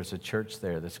if there's a church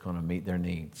there that's going to meet their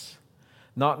needs,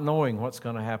 not knowing what's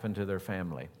going to happen to their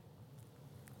family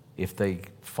if they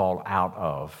fall out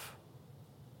of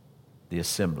the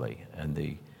assembly and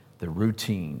the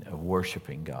routine of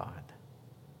worshiping God.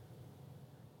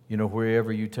 You know,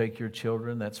 wherever you take your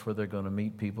children, that's where they're going to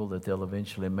meet people that they'll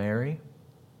eventually marry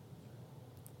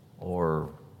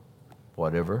or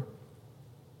whatever.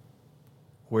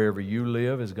 Wherever you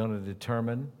live is going to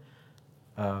determine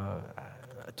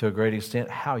to a great extent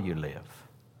how you live.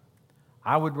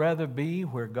 I would rather be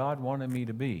where God wanted me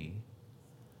to be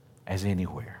as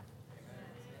anywhere.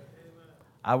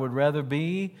 I would rather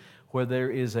be where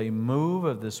there is a move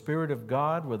of the Spirit of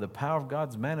God, where the power of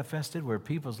God's manifested, where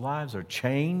people's lives are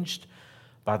changed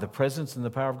by the presence and the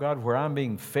power of God, where I'm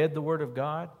being fed the Word of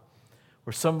God,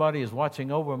 where somebody is watching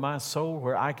over my soul,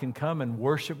 where I can come and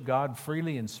worship God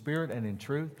freely in spirit and in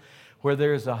truth, where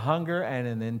there is a hunger and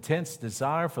an intense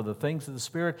desire for the things of the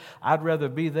Spirit. I'd rather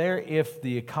be there if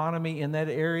the economy in that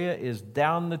area is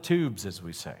down the tubes, as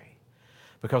we say.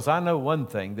 Because I know one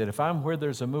thing, that if I'm where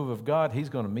there's a move of God, He's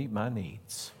going to meet my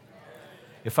needs.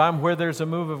 If I'm where there's a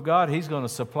move of God, He's going to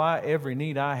supply every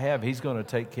need I have. He's going to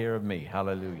take care of me.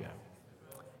 Hallelujah.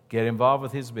 Get involved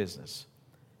with His business,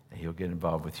 and He'll get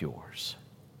involved with yours.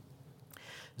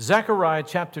 Zechariah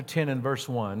chapter 10 and verse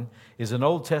 1 is an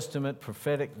Old Testament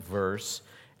prophetic verse,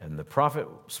 and the prophet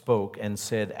spoke and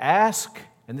said, ask,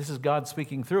 and this is God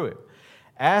speaking through it,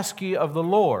 ask ye of the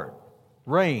Lord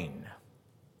rain.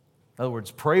 In other words,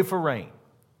 pray for rain.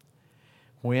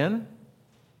 When?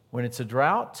 When it's a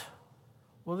drought?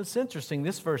 Well, it's interesting.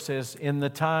 This verse says, in the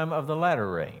time of the latter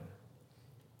rain.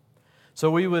 So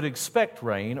we would expect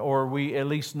rain, or we at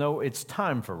least know it's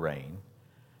time for rain.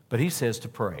 But he says to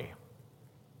pray.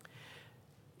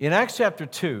 In Acts chapter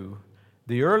 2,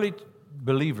 the early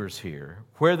believers here,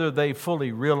 whether they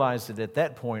fully realized it at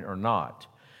that point or not,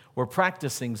 were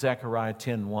practicing Zechariah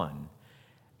 10:1.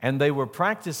 And they were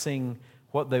practicing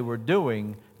what they were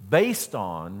doing based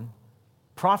on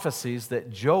prophecies that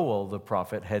Joel the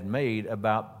prophet had made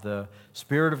about the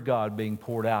Spirit of God being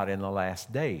poured out in the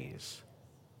last days.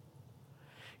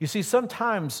 You see,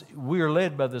 sometimes we are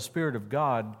led by the Spirit of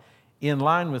God in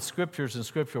line with Scriptures and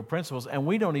scriptural principles, and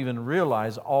we don't even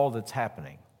realize all that's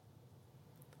happening.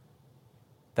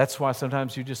 That's why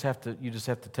sometimes you just have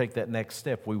to take that next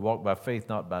step. We walk by faith,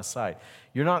 not by sight.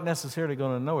 You're not necessarily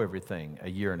going to know everything a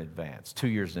year in advance, 2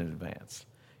 years in advance.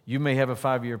 You may have a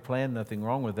 5-year plan, nothing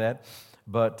wrong with that,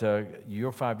 but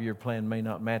your 5-year plan may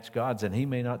not match God's, and He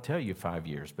may not tell you 5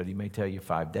 years, but He may tell you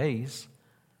 5 days.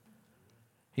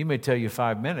 He may tell you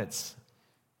 5 minutes,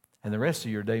 and the rest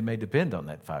of your day may depend on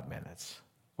that 5 minutes,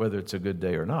 whether it's a good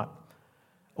day or not.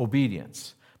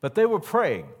 Obedience. But they were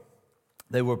praying.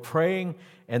 They were praying,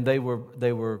 and they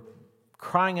were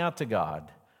crying out to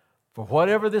God for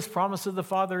whatever this promise of the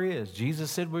Father is. Jesus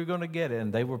said we're going to get it,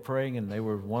 and they were praying, and they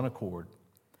were one accord.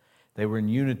 They were in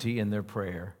unity in their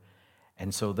prayer.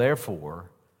 And so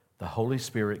therefore, the Holy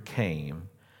Spirit came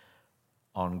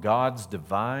on God's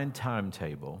divine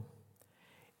timetable,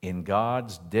 in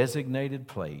God's designated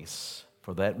place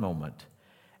for that moment,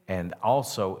 and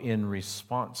also in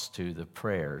response to the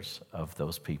prayers of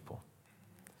those people.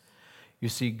 You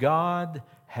see, God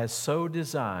has so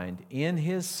designed in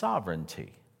His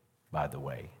sovereignty, by the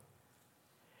way,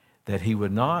 that He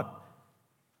would not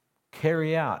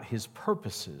carry out His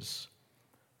purposes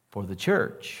for the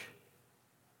church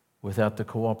without the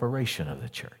cooperation of the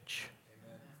church.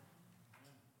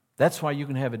 That's why you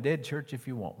can have a dead church if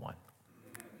you want one.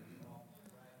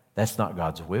 That's not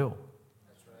God's will.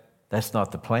 That's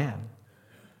not the plan.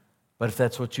 But if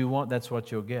that's what you want, that's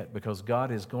what you'll get, because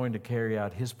God is going to carry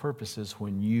out His purposes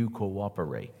when you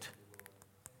cooperate.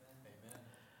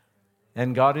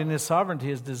 And God in His sovereignty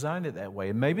has designed it that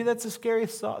way. And maybe that's a scary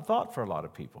thought for a lot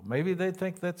of people. Maybe they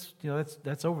think that's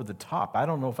over the top. I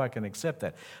don't know if I can accept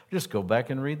that. Just go back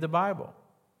and read the Bible.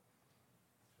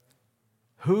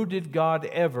 Who did God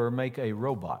ever make a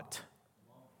robot?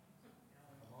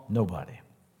 Nobody.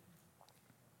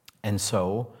 And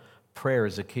so, prayer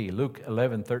is a key. Luke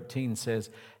 11:13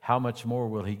 says, how much more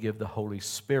will He give the Holy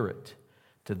Spirit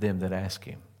to them that ask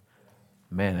Him?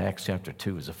 Man, Acts chapter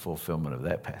 2 is a fulfillment of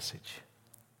that passage.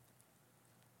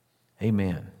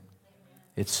 Amen.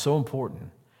 It's so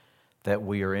important that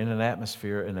we are in an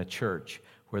atmosphere in a church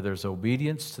where there's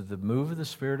obedience to the move of the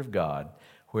Spirit of God,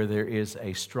 where there is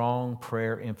a strong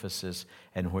prayer emphasis,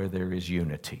 and where there is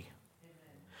unity.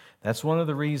 That's one of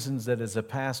the reasons that as a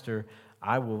pastor,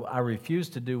 I refuse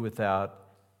to do without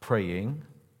praying.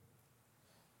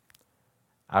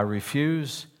 I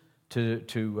refuse to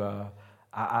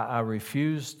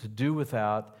do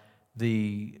without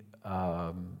the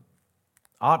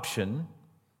option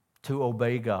to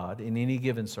obey God in any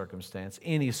given circumstance,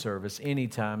 any service, any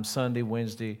time, Sunday,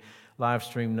 Wednesday, live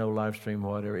stream, no live stream,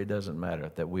 whatever. It doesn't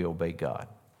matter that we obey God.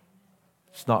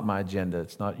 It's not my agenda.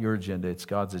 It's not your agenda. It's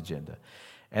God's agenda.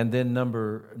 And then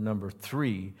number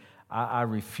three, I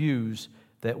refuse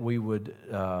that we would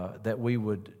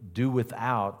do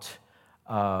without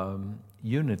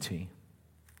unity.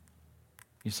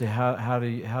 You say, how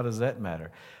does that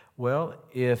matter? Well,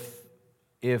 if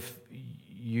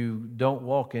you don't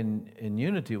walk in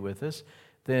unity with us,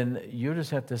 then you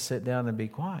just have to sit down and be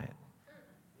quiet.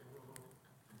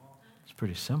 It's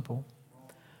pretty simple.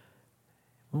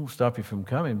 It won't stop you from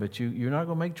coming, but you're not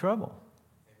going to make trouble.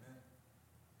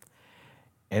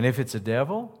 And if it's a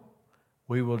devil,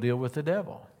 we will deal with the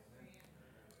devil.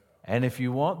 And if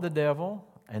you want the devil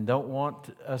and don't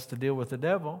want us to deal with the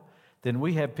devil, then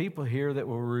we have people here that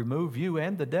will remove you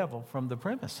and the devil from the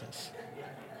premises.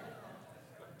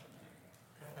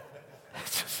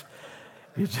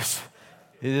 It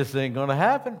just ain't going to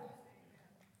happen.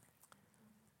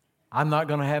 I'm not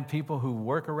going to have people who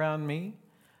work around me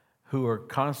who are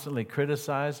constantly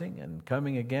criticizing and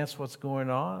coming against what's going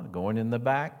on, going in the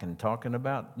back and talking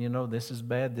about, this is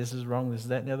bad, this is wrong, this is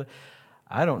that, and the other.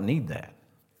 I don't need that.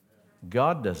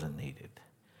 God doesn't need it.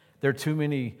 There are too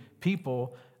many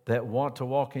people that want to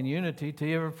walk in unity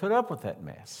to ever put up with that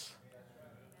mess.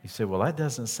 You say, well, that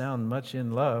doesn't sound much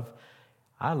in love.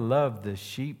 I love the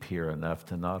sheep here enough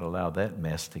to not allow that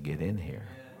mess to get in here.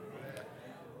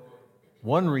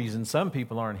 One reason some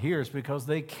people aren't here is because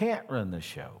they can't run the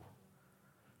show.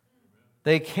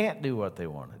 They can't do what they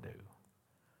want to do.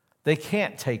 They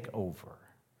can't take over.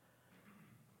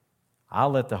 I'll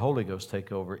let the Holy Ghost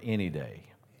take over any day.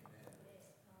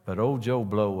 But old Joe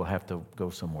Blow will have to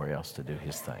go somewhere else to do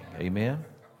his thing. Amen?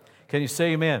 Can you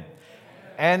say amen?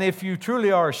 And if you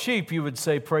truly are a sheep, you would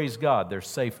say, praise God, there's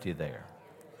safety there.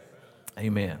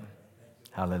 Amen.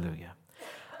 Hallelujah.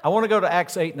 I want to go to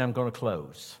Acts 8 and I'm going to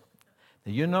close.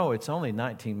 Now, it's only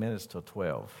 19 minutes till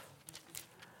 12.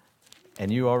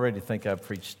 And you already think I've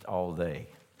preached all day.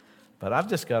 But I've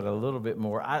just got a little bit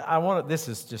more. This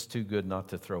is just too good not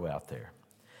to throw out there.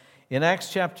 In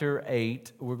Acts chapter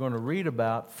 8, we're going to read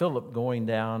about Philip going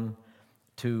down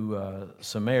to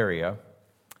Samaria.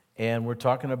 And we're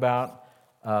talking about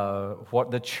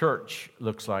what the church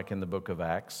looks like in the book of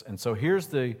Acts. And so here's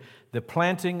the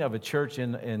planting of a church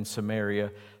in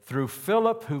Samaria through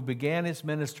Philip, who began his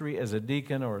ministry as a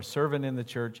deacon or a servant in the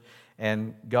church,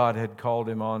 and God had called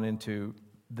him on into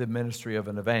the ministry of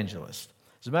an evangelist.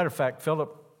 As a matter of fact,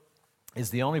 Philip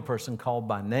is the only person called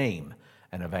by name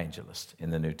an evangelist in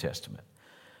the New Testament.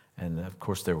 And of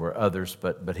course there were others,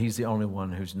 but he's the only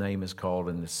one whose name is called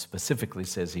and specifically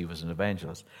says he was an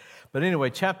evangelist. But anyway,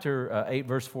 chapter 8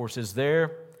 verse 4 says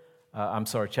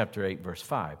chapter 8 verse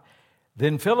 5.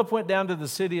 Then Philip went down to the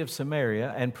city of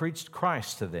Samaria and preached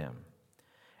Christ to them.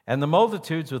 And the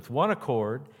multitudes with one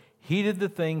accord heeded the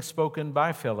things spoken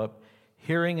by Philip,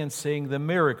 hearing and seeing the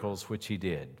miracles which he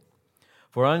did.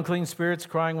 For unclean spirits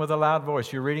crying with a loud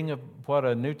voice. You're reading of what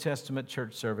a New Testament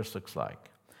church service looks like.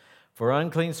 For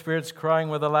unclean spirits crying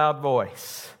with a loud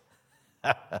voice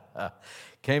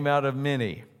came out of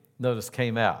many. Notice,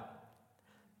 came out.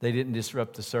 They didn't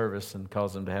disrupt the service and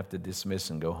cause them to have to dismiss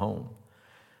and go home.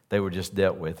 They were just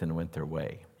dealt with and went their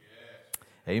way.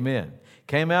 Yes. Amen.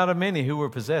 Came out of many who were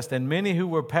possessed, and many who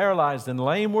were paralyzed and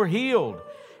lame were healed.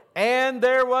 And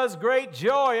there was great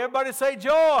joy. Everybody say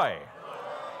joy.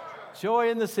 Joy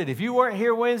in the city. If you weren't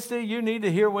here Wednesday, you need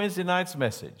to hear Wednesday night's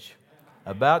message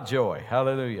about joy.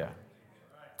 Hallelujah.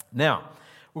 Now,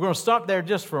 we're going to stop there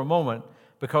just for a moment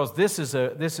because this is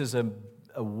a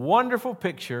wonderful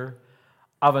picture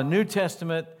of a New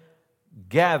Testament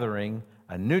gathering,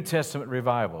 a New Testament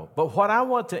revival. But what I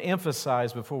want to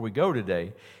emphasize before we go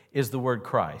today is the word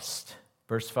Christ.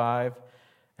 Verse 5,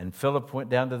 and Philip went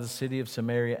down to the city of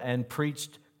Samaria and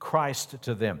preached Christ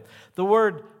to them. The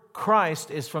word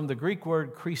Christ is from the Greek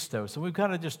word Christos, and we've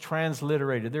kind of just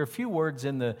transliterated. There are a few words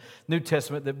in the New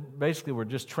Testament that basically were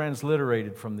just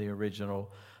transliterated from the original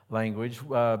language.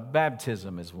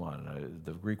 Baptism is one,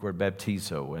 the Greek word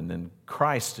baptizo, and then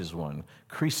Christ is one,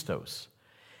 Christos.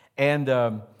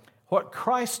 And what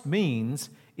Christ means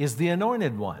is the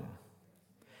anointed one.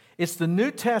 It's the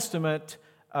New Testament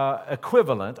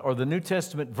equivalent, or the New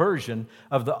Testament version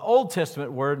of the Old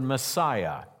Testament word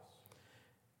Messiah.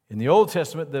 In the Old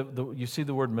Testament, you see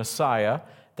the word Messiah.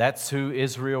 That's who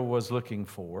Israel was looking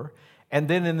for. And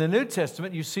then in the New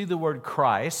Testament, you see the word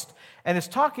Christ, and it's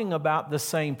talking about the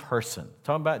same person,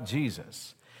 talking about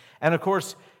Jesus. And of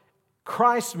course,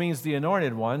 Christ means the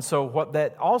anointed one, so what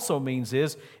that also means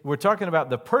is we're talking about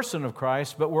the person of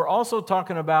Christ, but we're also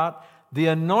talking about the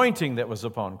anointing that was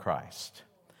upon Christ.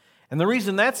 And the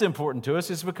reason that's important to us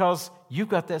is because you've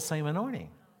got that same anointing.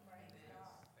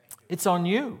 It's on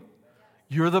you.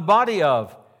 You're the body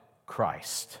of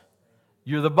Christ.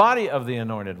 You're the body of the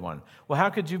Anointed One. Well, how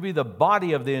could you be the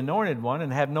body of the Anointed One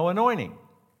and have no anointing?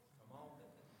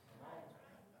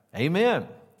 Amen.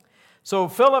 So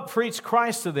Philip preached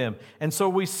Christ to them. And so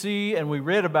we see and we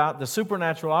read about the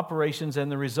supernatural operations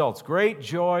and the results. Great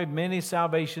joy, many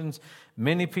salvations,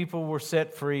 many people were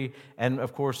set free. And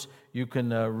of course, you can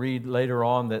read later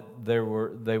on that they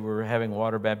were having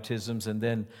water baptisms. And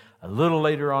then a little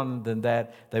later on than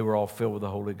that, they were all filled with the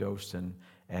Holy Ghost.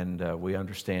 And we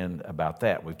understand about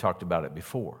that. We've talked about it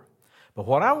before. But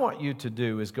what I want you to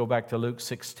do is go back to Luke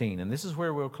 16. And this is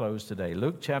where we'll close today.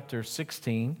 Luke chapter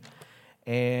 16.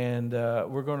 And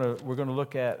we're going to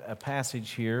look at a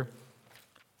passage here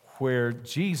where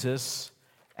Jesus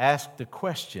asked a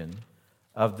question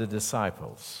of the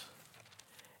disciples.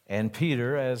 And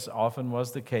Peter, as often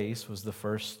was the case, was the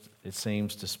first, it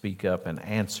seems, to speak up and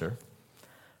answer.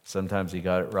 Sometimes he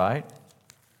got it right.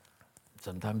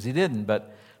 Sometimes he didn't,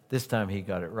 but this time he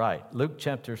got it right. Luke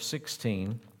chapter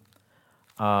 16.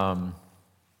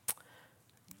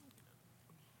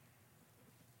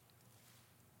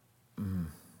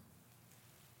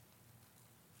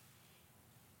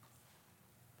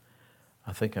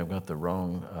 I think I've got the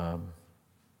wrong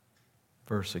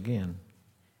verse again.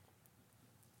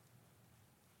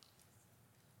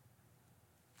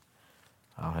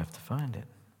 I'll have to find it.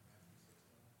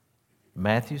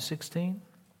 Matthew 16?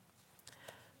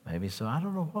 Maybe so. I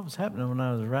don't know what was happening when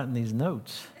I was writing these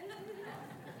notes.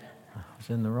 I was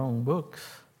in the wrong books.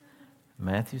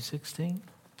 Matthew 16?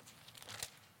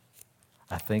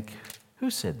 I think, who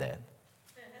said that?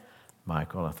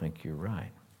 Michael, I think you're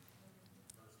right.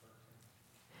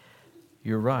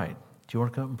 You're right. Do you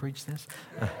want to come up and preach this?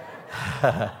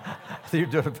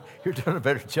 You're doing a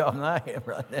better job than I am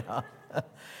right now.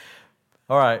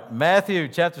 All right. Matthew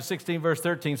chapter 16, verse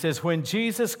 13 says, when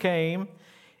Jesus came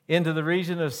into the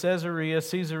region of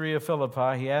Caesarea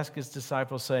Philippi, he asked his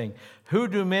disciples, saying, who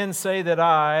do men say that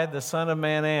I, the Son of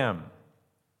Man, am?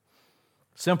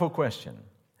 Simple question.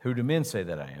 Who do men say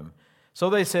that I am? So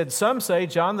they said, some say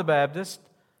John the Baptist,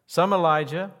 some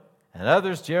Elijah, and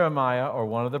others Jeremiah or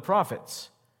one of the prophets.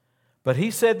 But he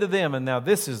said to them, and now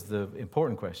this is the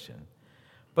important question,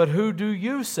 but who do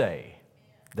you say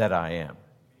that I am?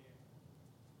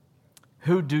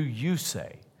 Who do you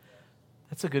say?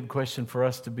 That's a good question for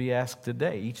us to be asked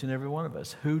today, each and every one of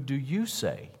us. Who do you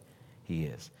say he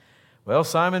is? Well,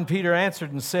 Simon Peter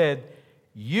answered and said,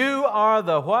 you are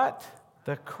the what?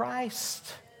 The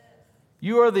Christ.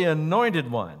 You are the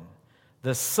anointed one,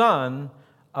 the Son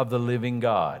of the living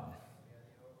God.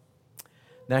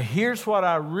 Now, here's what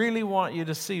I really want you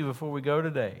to see before we go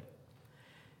today.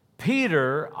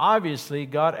 Peter obviously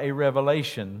got a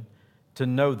revelation to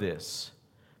know this,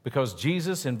 because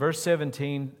Jesus in verse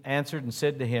 17 answered and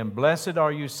said to him, blessed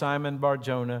are you, Simon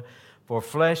Bar-Jonah, for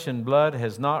flesh and blood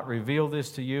has not revealed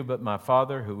this to you, but my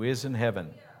Father who is in heaven.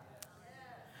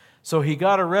 So he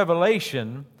got a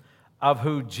revelation of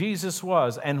who Jesus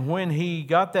was. And when he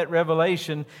got that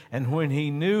revelation and when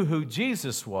he knew who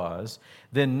Jesus was,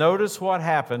 then notice what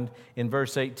happened in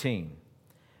verse 18.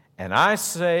 And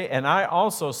I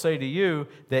also say to you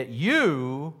that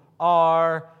you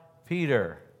are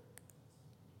Peter.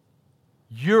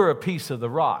 You're a piece of the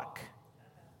rock.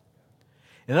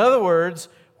 In other words,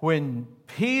 when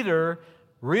Peter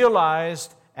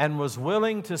realized and was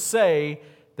willing to say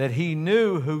that he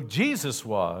knew who Jesus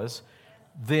was,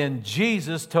 then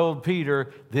Jesus told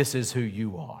Peter, this is who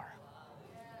you are.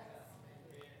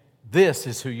 This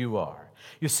is who you are.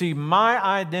 You see, my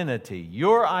identity,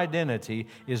 your identity,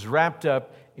 is wrapped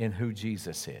up in who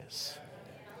Jesus is.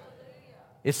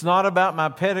 It's not about my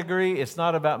pedigree. It's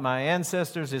not about my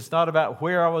ancestors. It's not about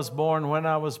where I was born, when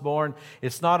I was born.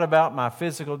 It's not about my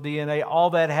physical DNA.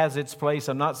 All that has its place.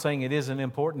 I'm not saying it isn't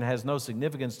important, has no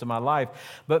significance to my life.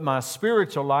 But my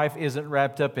spiritual life isn't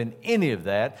wrapped up in any of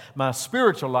that. My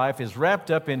spiritual life is wrapped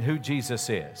up in who Jesus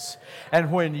is.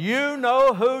 And when you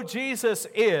know who Jesus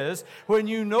is, when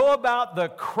you know about the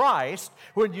Christ,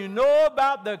 when you know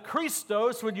about the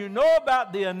Christos, when you know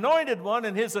about the Anointed One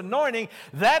and His anointing,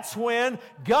 that's when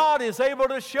God is able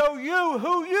to show you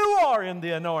who you are in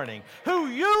the anointing, who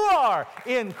you are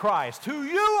in Christ, who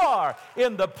you are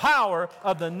in the power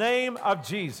of the name of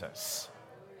Jesus.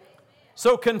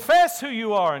 So confess who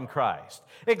you are in Christ.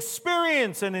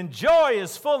 Experience and enjoy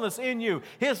His fullness in you,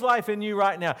 His life in you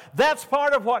right now. That's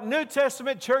part of what New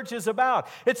Testament church is about.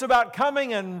 It's about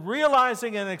coming and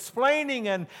realizing and explaining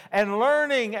and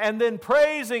learning and then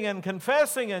praising and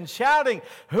confessing and shouting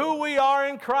who we are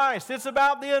in Christ. It's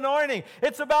about the anointing.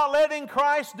 It's about letting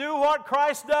Christ do what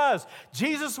Christ does.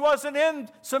 Jesus wasn't in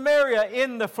Samaria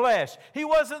in the flesh. He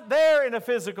wasn't there in a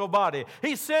physical body.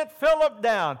 He sent Philip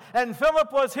down, and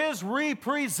Philip was His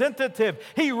representative.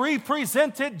 He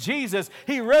represented Jesus.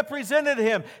 He represented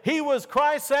Him. He was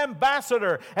Christ's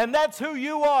ambassador, and that's who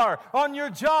you are on your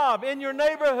job, in your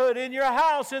neighborhood, in your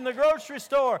house, in the grocery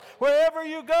store, wherever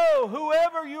you go,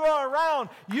 whoever you are around,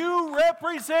 you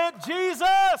represent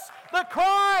Jesus, the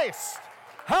Christ.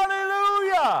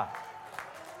 Hallelujah.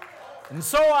 And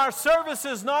so our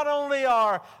services not only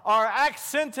are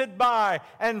accented by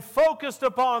and focused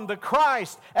upon the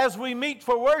Christ as we meet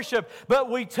for worship, but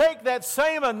we take that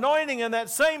same anointing and that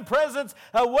same presence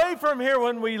away from here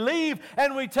when we leave,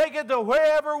 and we take it to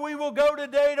wherever we will go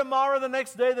today, tomorrow, the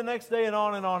next day, and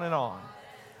on and on and on.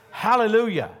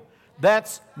 Hallelujah.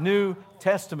 That's New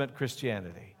Testament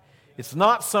Christianity. It's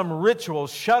not some ritual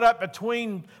shut up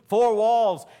between four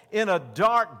walls in a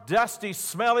dark, dusty,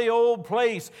 smelly old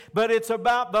place, but it's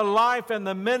about the life and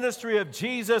the ministry of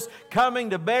Jesus coming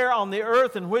to bear on the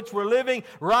earth in which we're living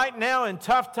right now in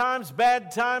tough times,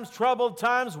 bad times, troubled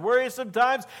times, worrisome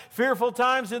times, fearful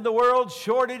times in the world,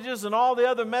 shortages and all the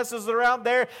other messes that are out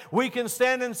there. We can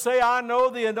stand and say, I know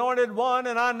the Anointed One,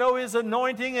 and I know His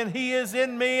anointing, and He is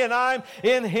in me, and I'm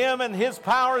in Him, and His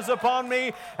power is upon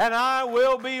me, and I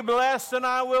will be blessed, and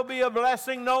I will be a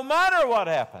blessing no matter what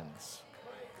happens.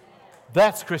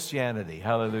 That's Christianity.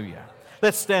 Hallelujah.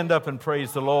 Let's stand up and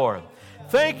praise the Lord.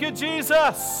 Thank you,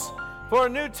 Jesus, for a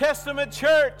New Testament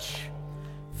church.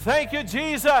 Thank you,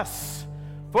 Jesus,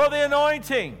 for the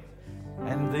anointing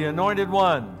and the Anointed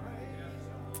One.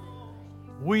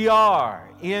 We are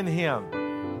in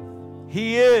Him.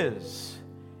 He is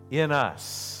in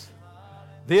us.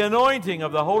 The anointing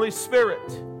of the Holy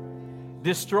Spirit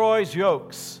destroys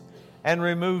yokes and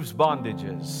removes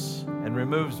bondages and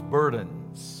removes burdens.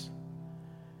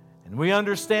 And we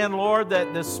understand, Lord,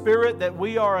 that the Spirit that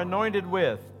we are anointed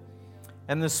with,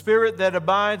 and the Spirit that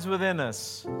abides within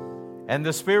us, and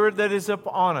the Spirit that is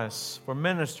upon us for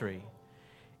ministry,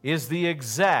 is the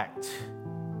exact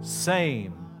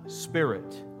same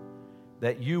Spirit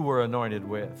that you were anointed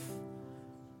with.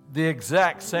 The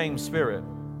exact same Spirit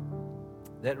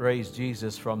that raised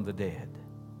Jesus from the dead.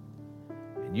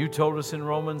 And you told us in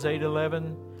Romans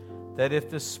 8:11 that if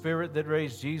the Spirit that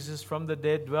raised Jesus from the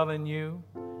dead dwell in you,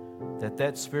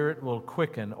 that Spirit will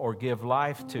quicken or give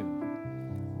life to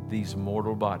these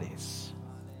mortal bodies.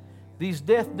 These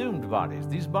death-doomed bodies.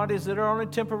 These bodies that are only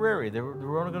temporary.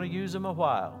 We're only going to use them a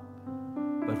while.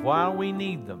 But while we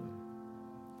need them,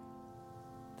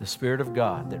 the Spirit of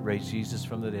God that raised Jesus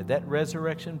from the dead, that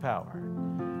resurrection power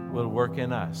will work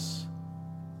in us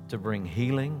to bring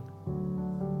healing,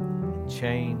 and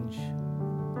change,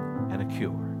 and a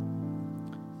cure.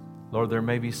 Lord, there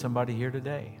may be somebody here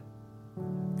today.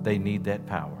 They need that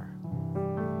power.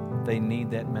 They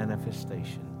need that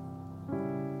manifestation.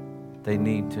 They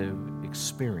need to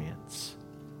experience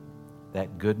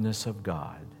that goodness of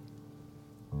God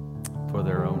for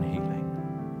their own healing.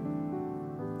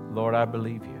 Lord, I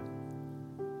believe you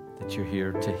that you're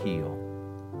here to heal.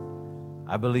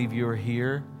 I believe you're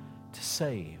here to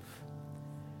save.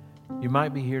 You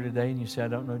might be here today and you say, I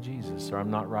don't know Jesus, or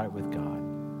I'm not right with God.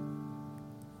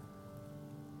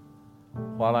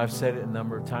 While I've said it a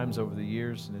number of times over the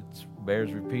years, and it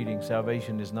bears repeating,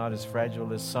 salvation is not as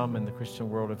fragile as some in the Christian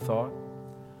world have thought.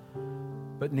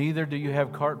 But neither do you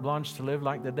have carte blanche to live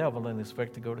like the devil and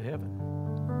expect to go to heaven.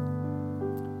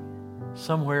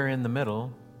 Somewhere in the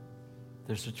middle,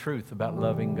 there's a truth about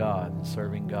loving God and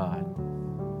serving God.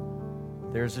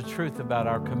 There's a truth about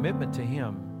our commitment to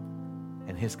Him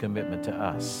and His commitment to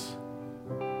us.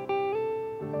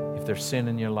 If there's sin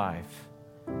in your life,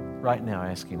 right now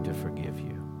ask Him to forgive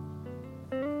you.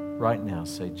 Right now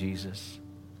say, Jesus,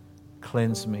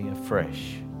 cleanse me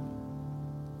afresh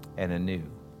and anew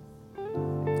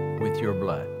with your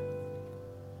blood.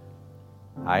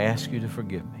 I ask you to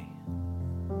forgive me.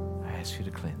 I ask you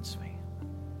to cleanse me.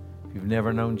 If you've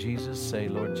never known Jesus, say,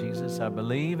 Lord Jesus, I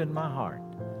believe in my heart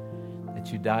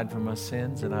that you died for my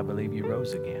sins, and I believe you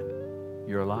rose again.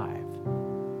 You're alive.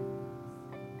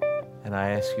 And I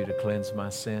ask you to cleanse my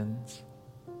sins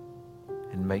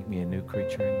and make me a new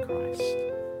creature in Christ.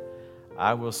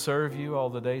 I will serve you all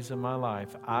the days of my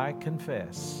life. I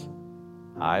confess,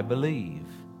 I believe,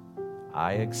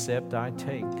 I accept, I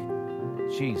take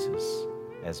Jesus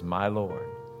as my Lord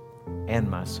and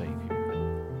my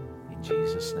Savior. In in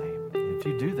Jesus' name. And if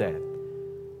you do that,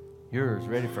 you're as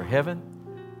ready for heaven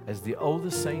as the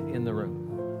oldest saint in the room.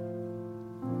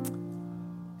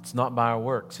 It's not by our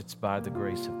works, it's by the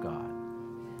grace of God.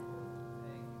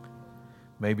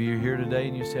 Maybe you're here today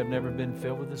and you say, I've never been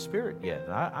filled with the Spirit yet.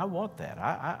 I want that.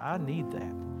 I need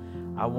that.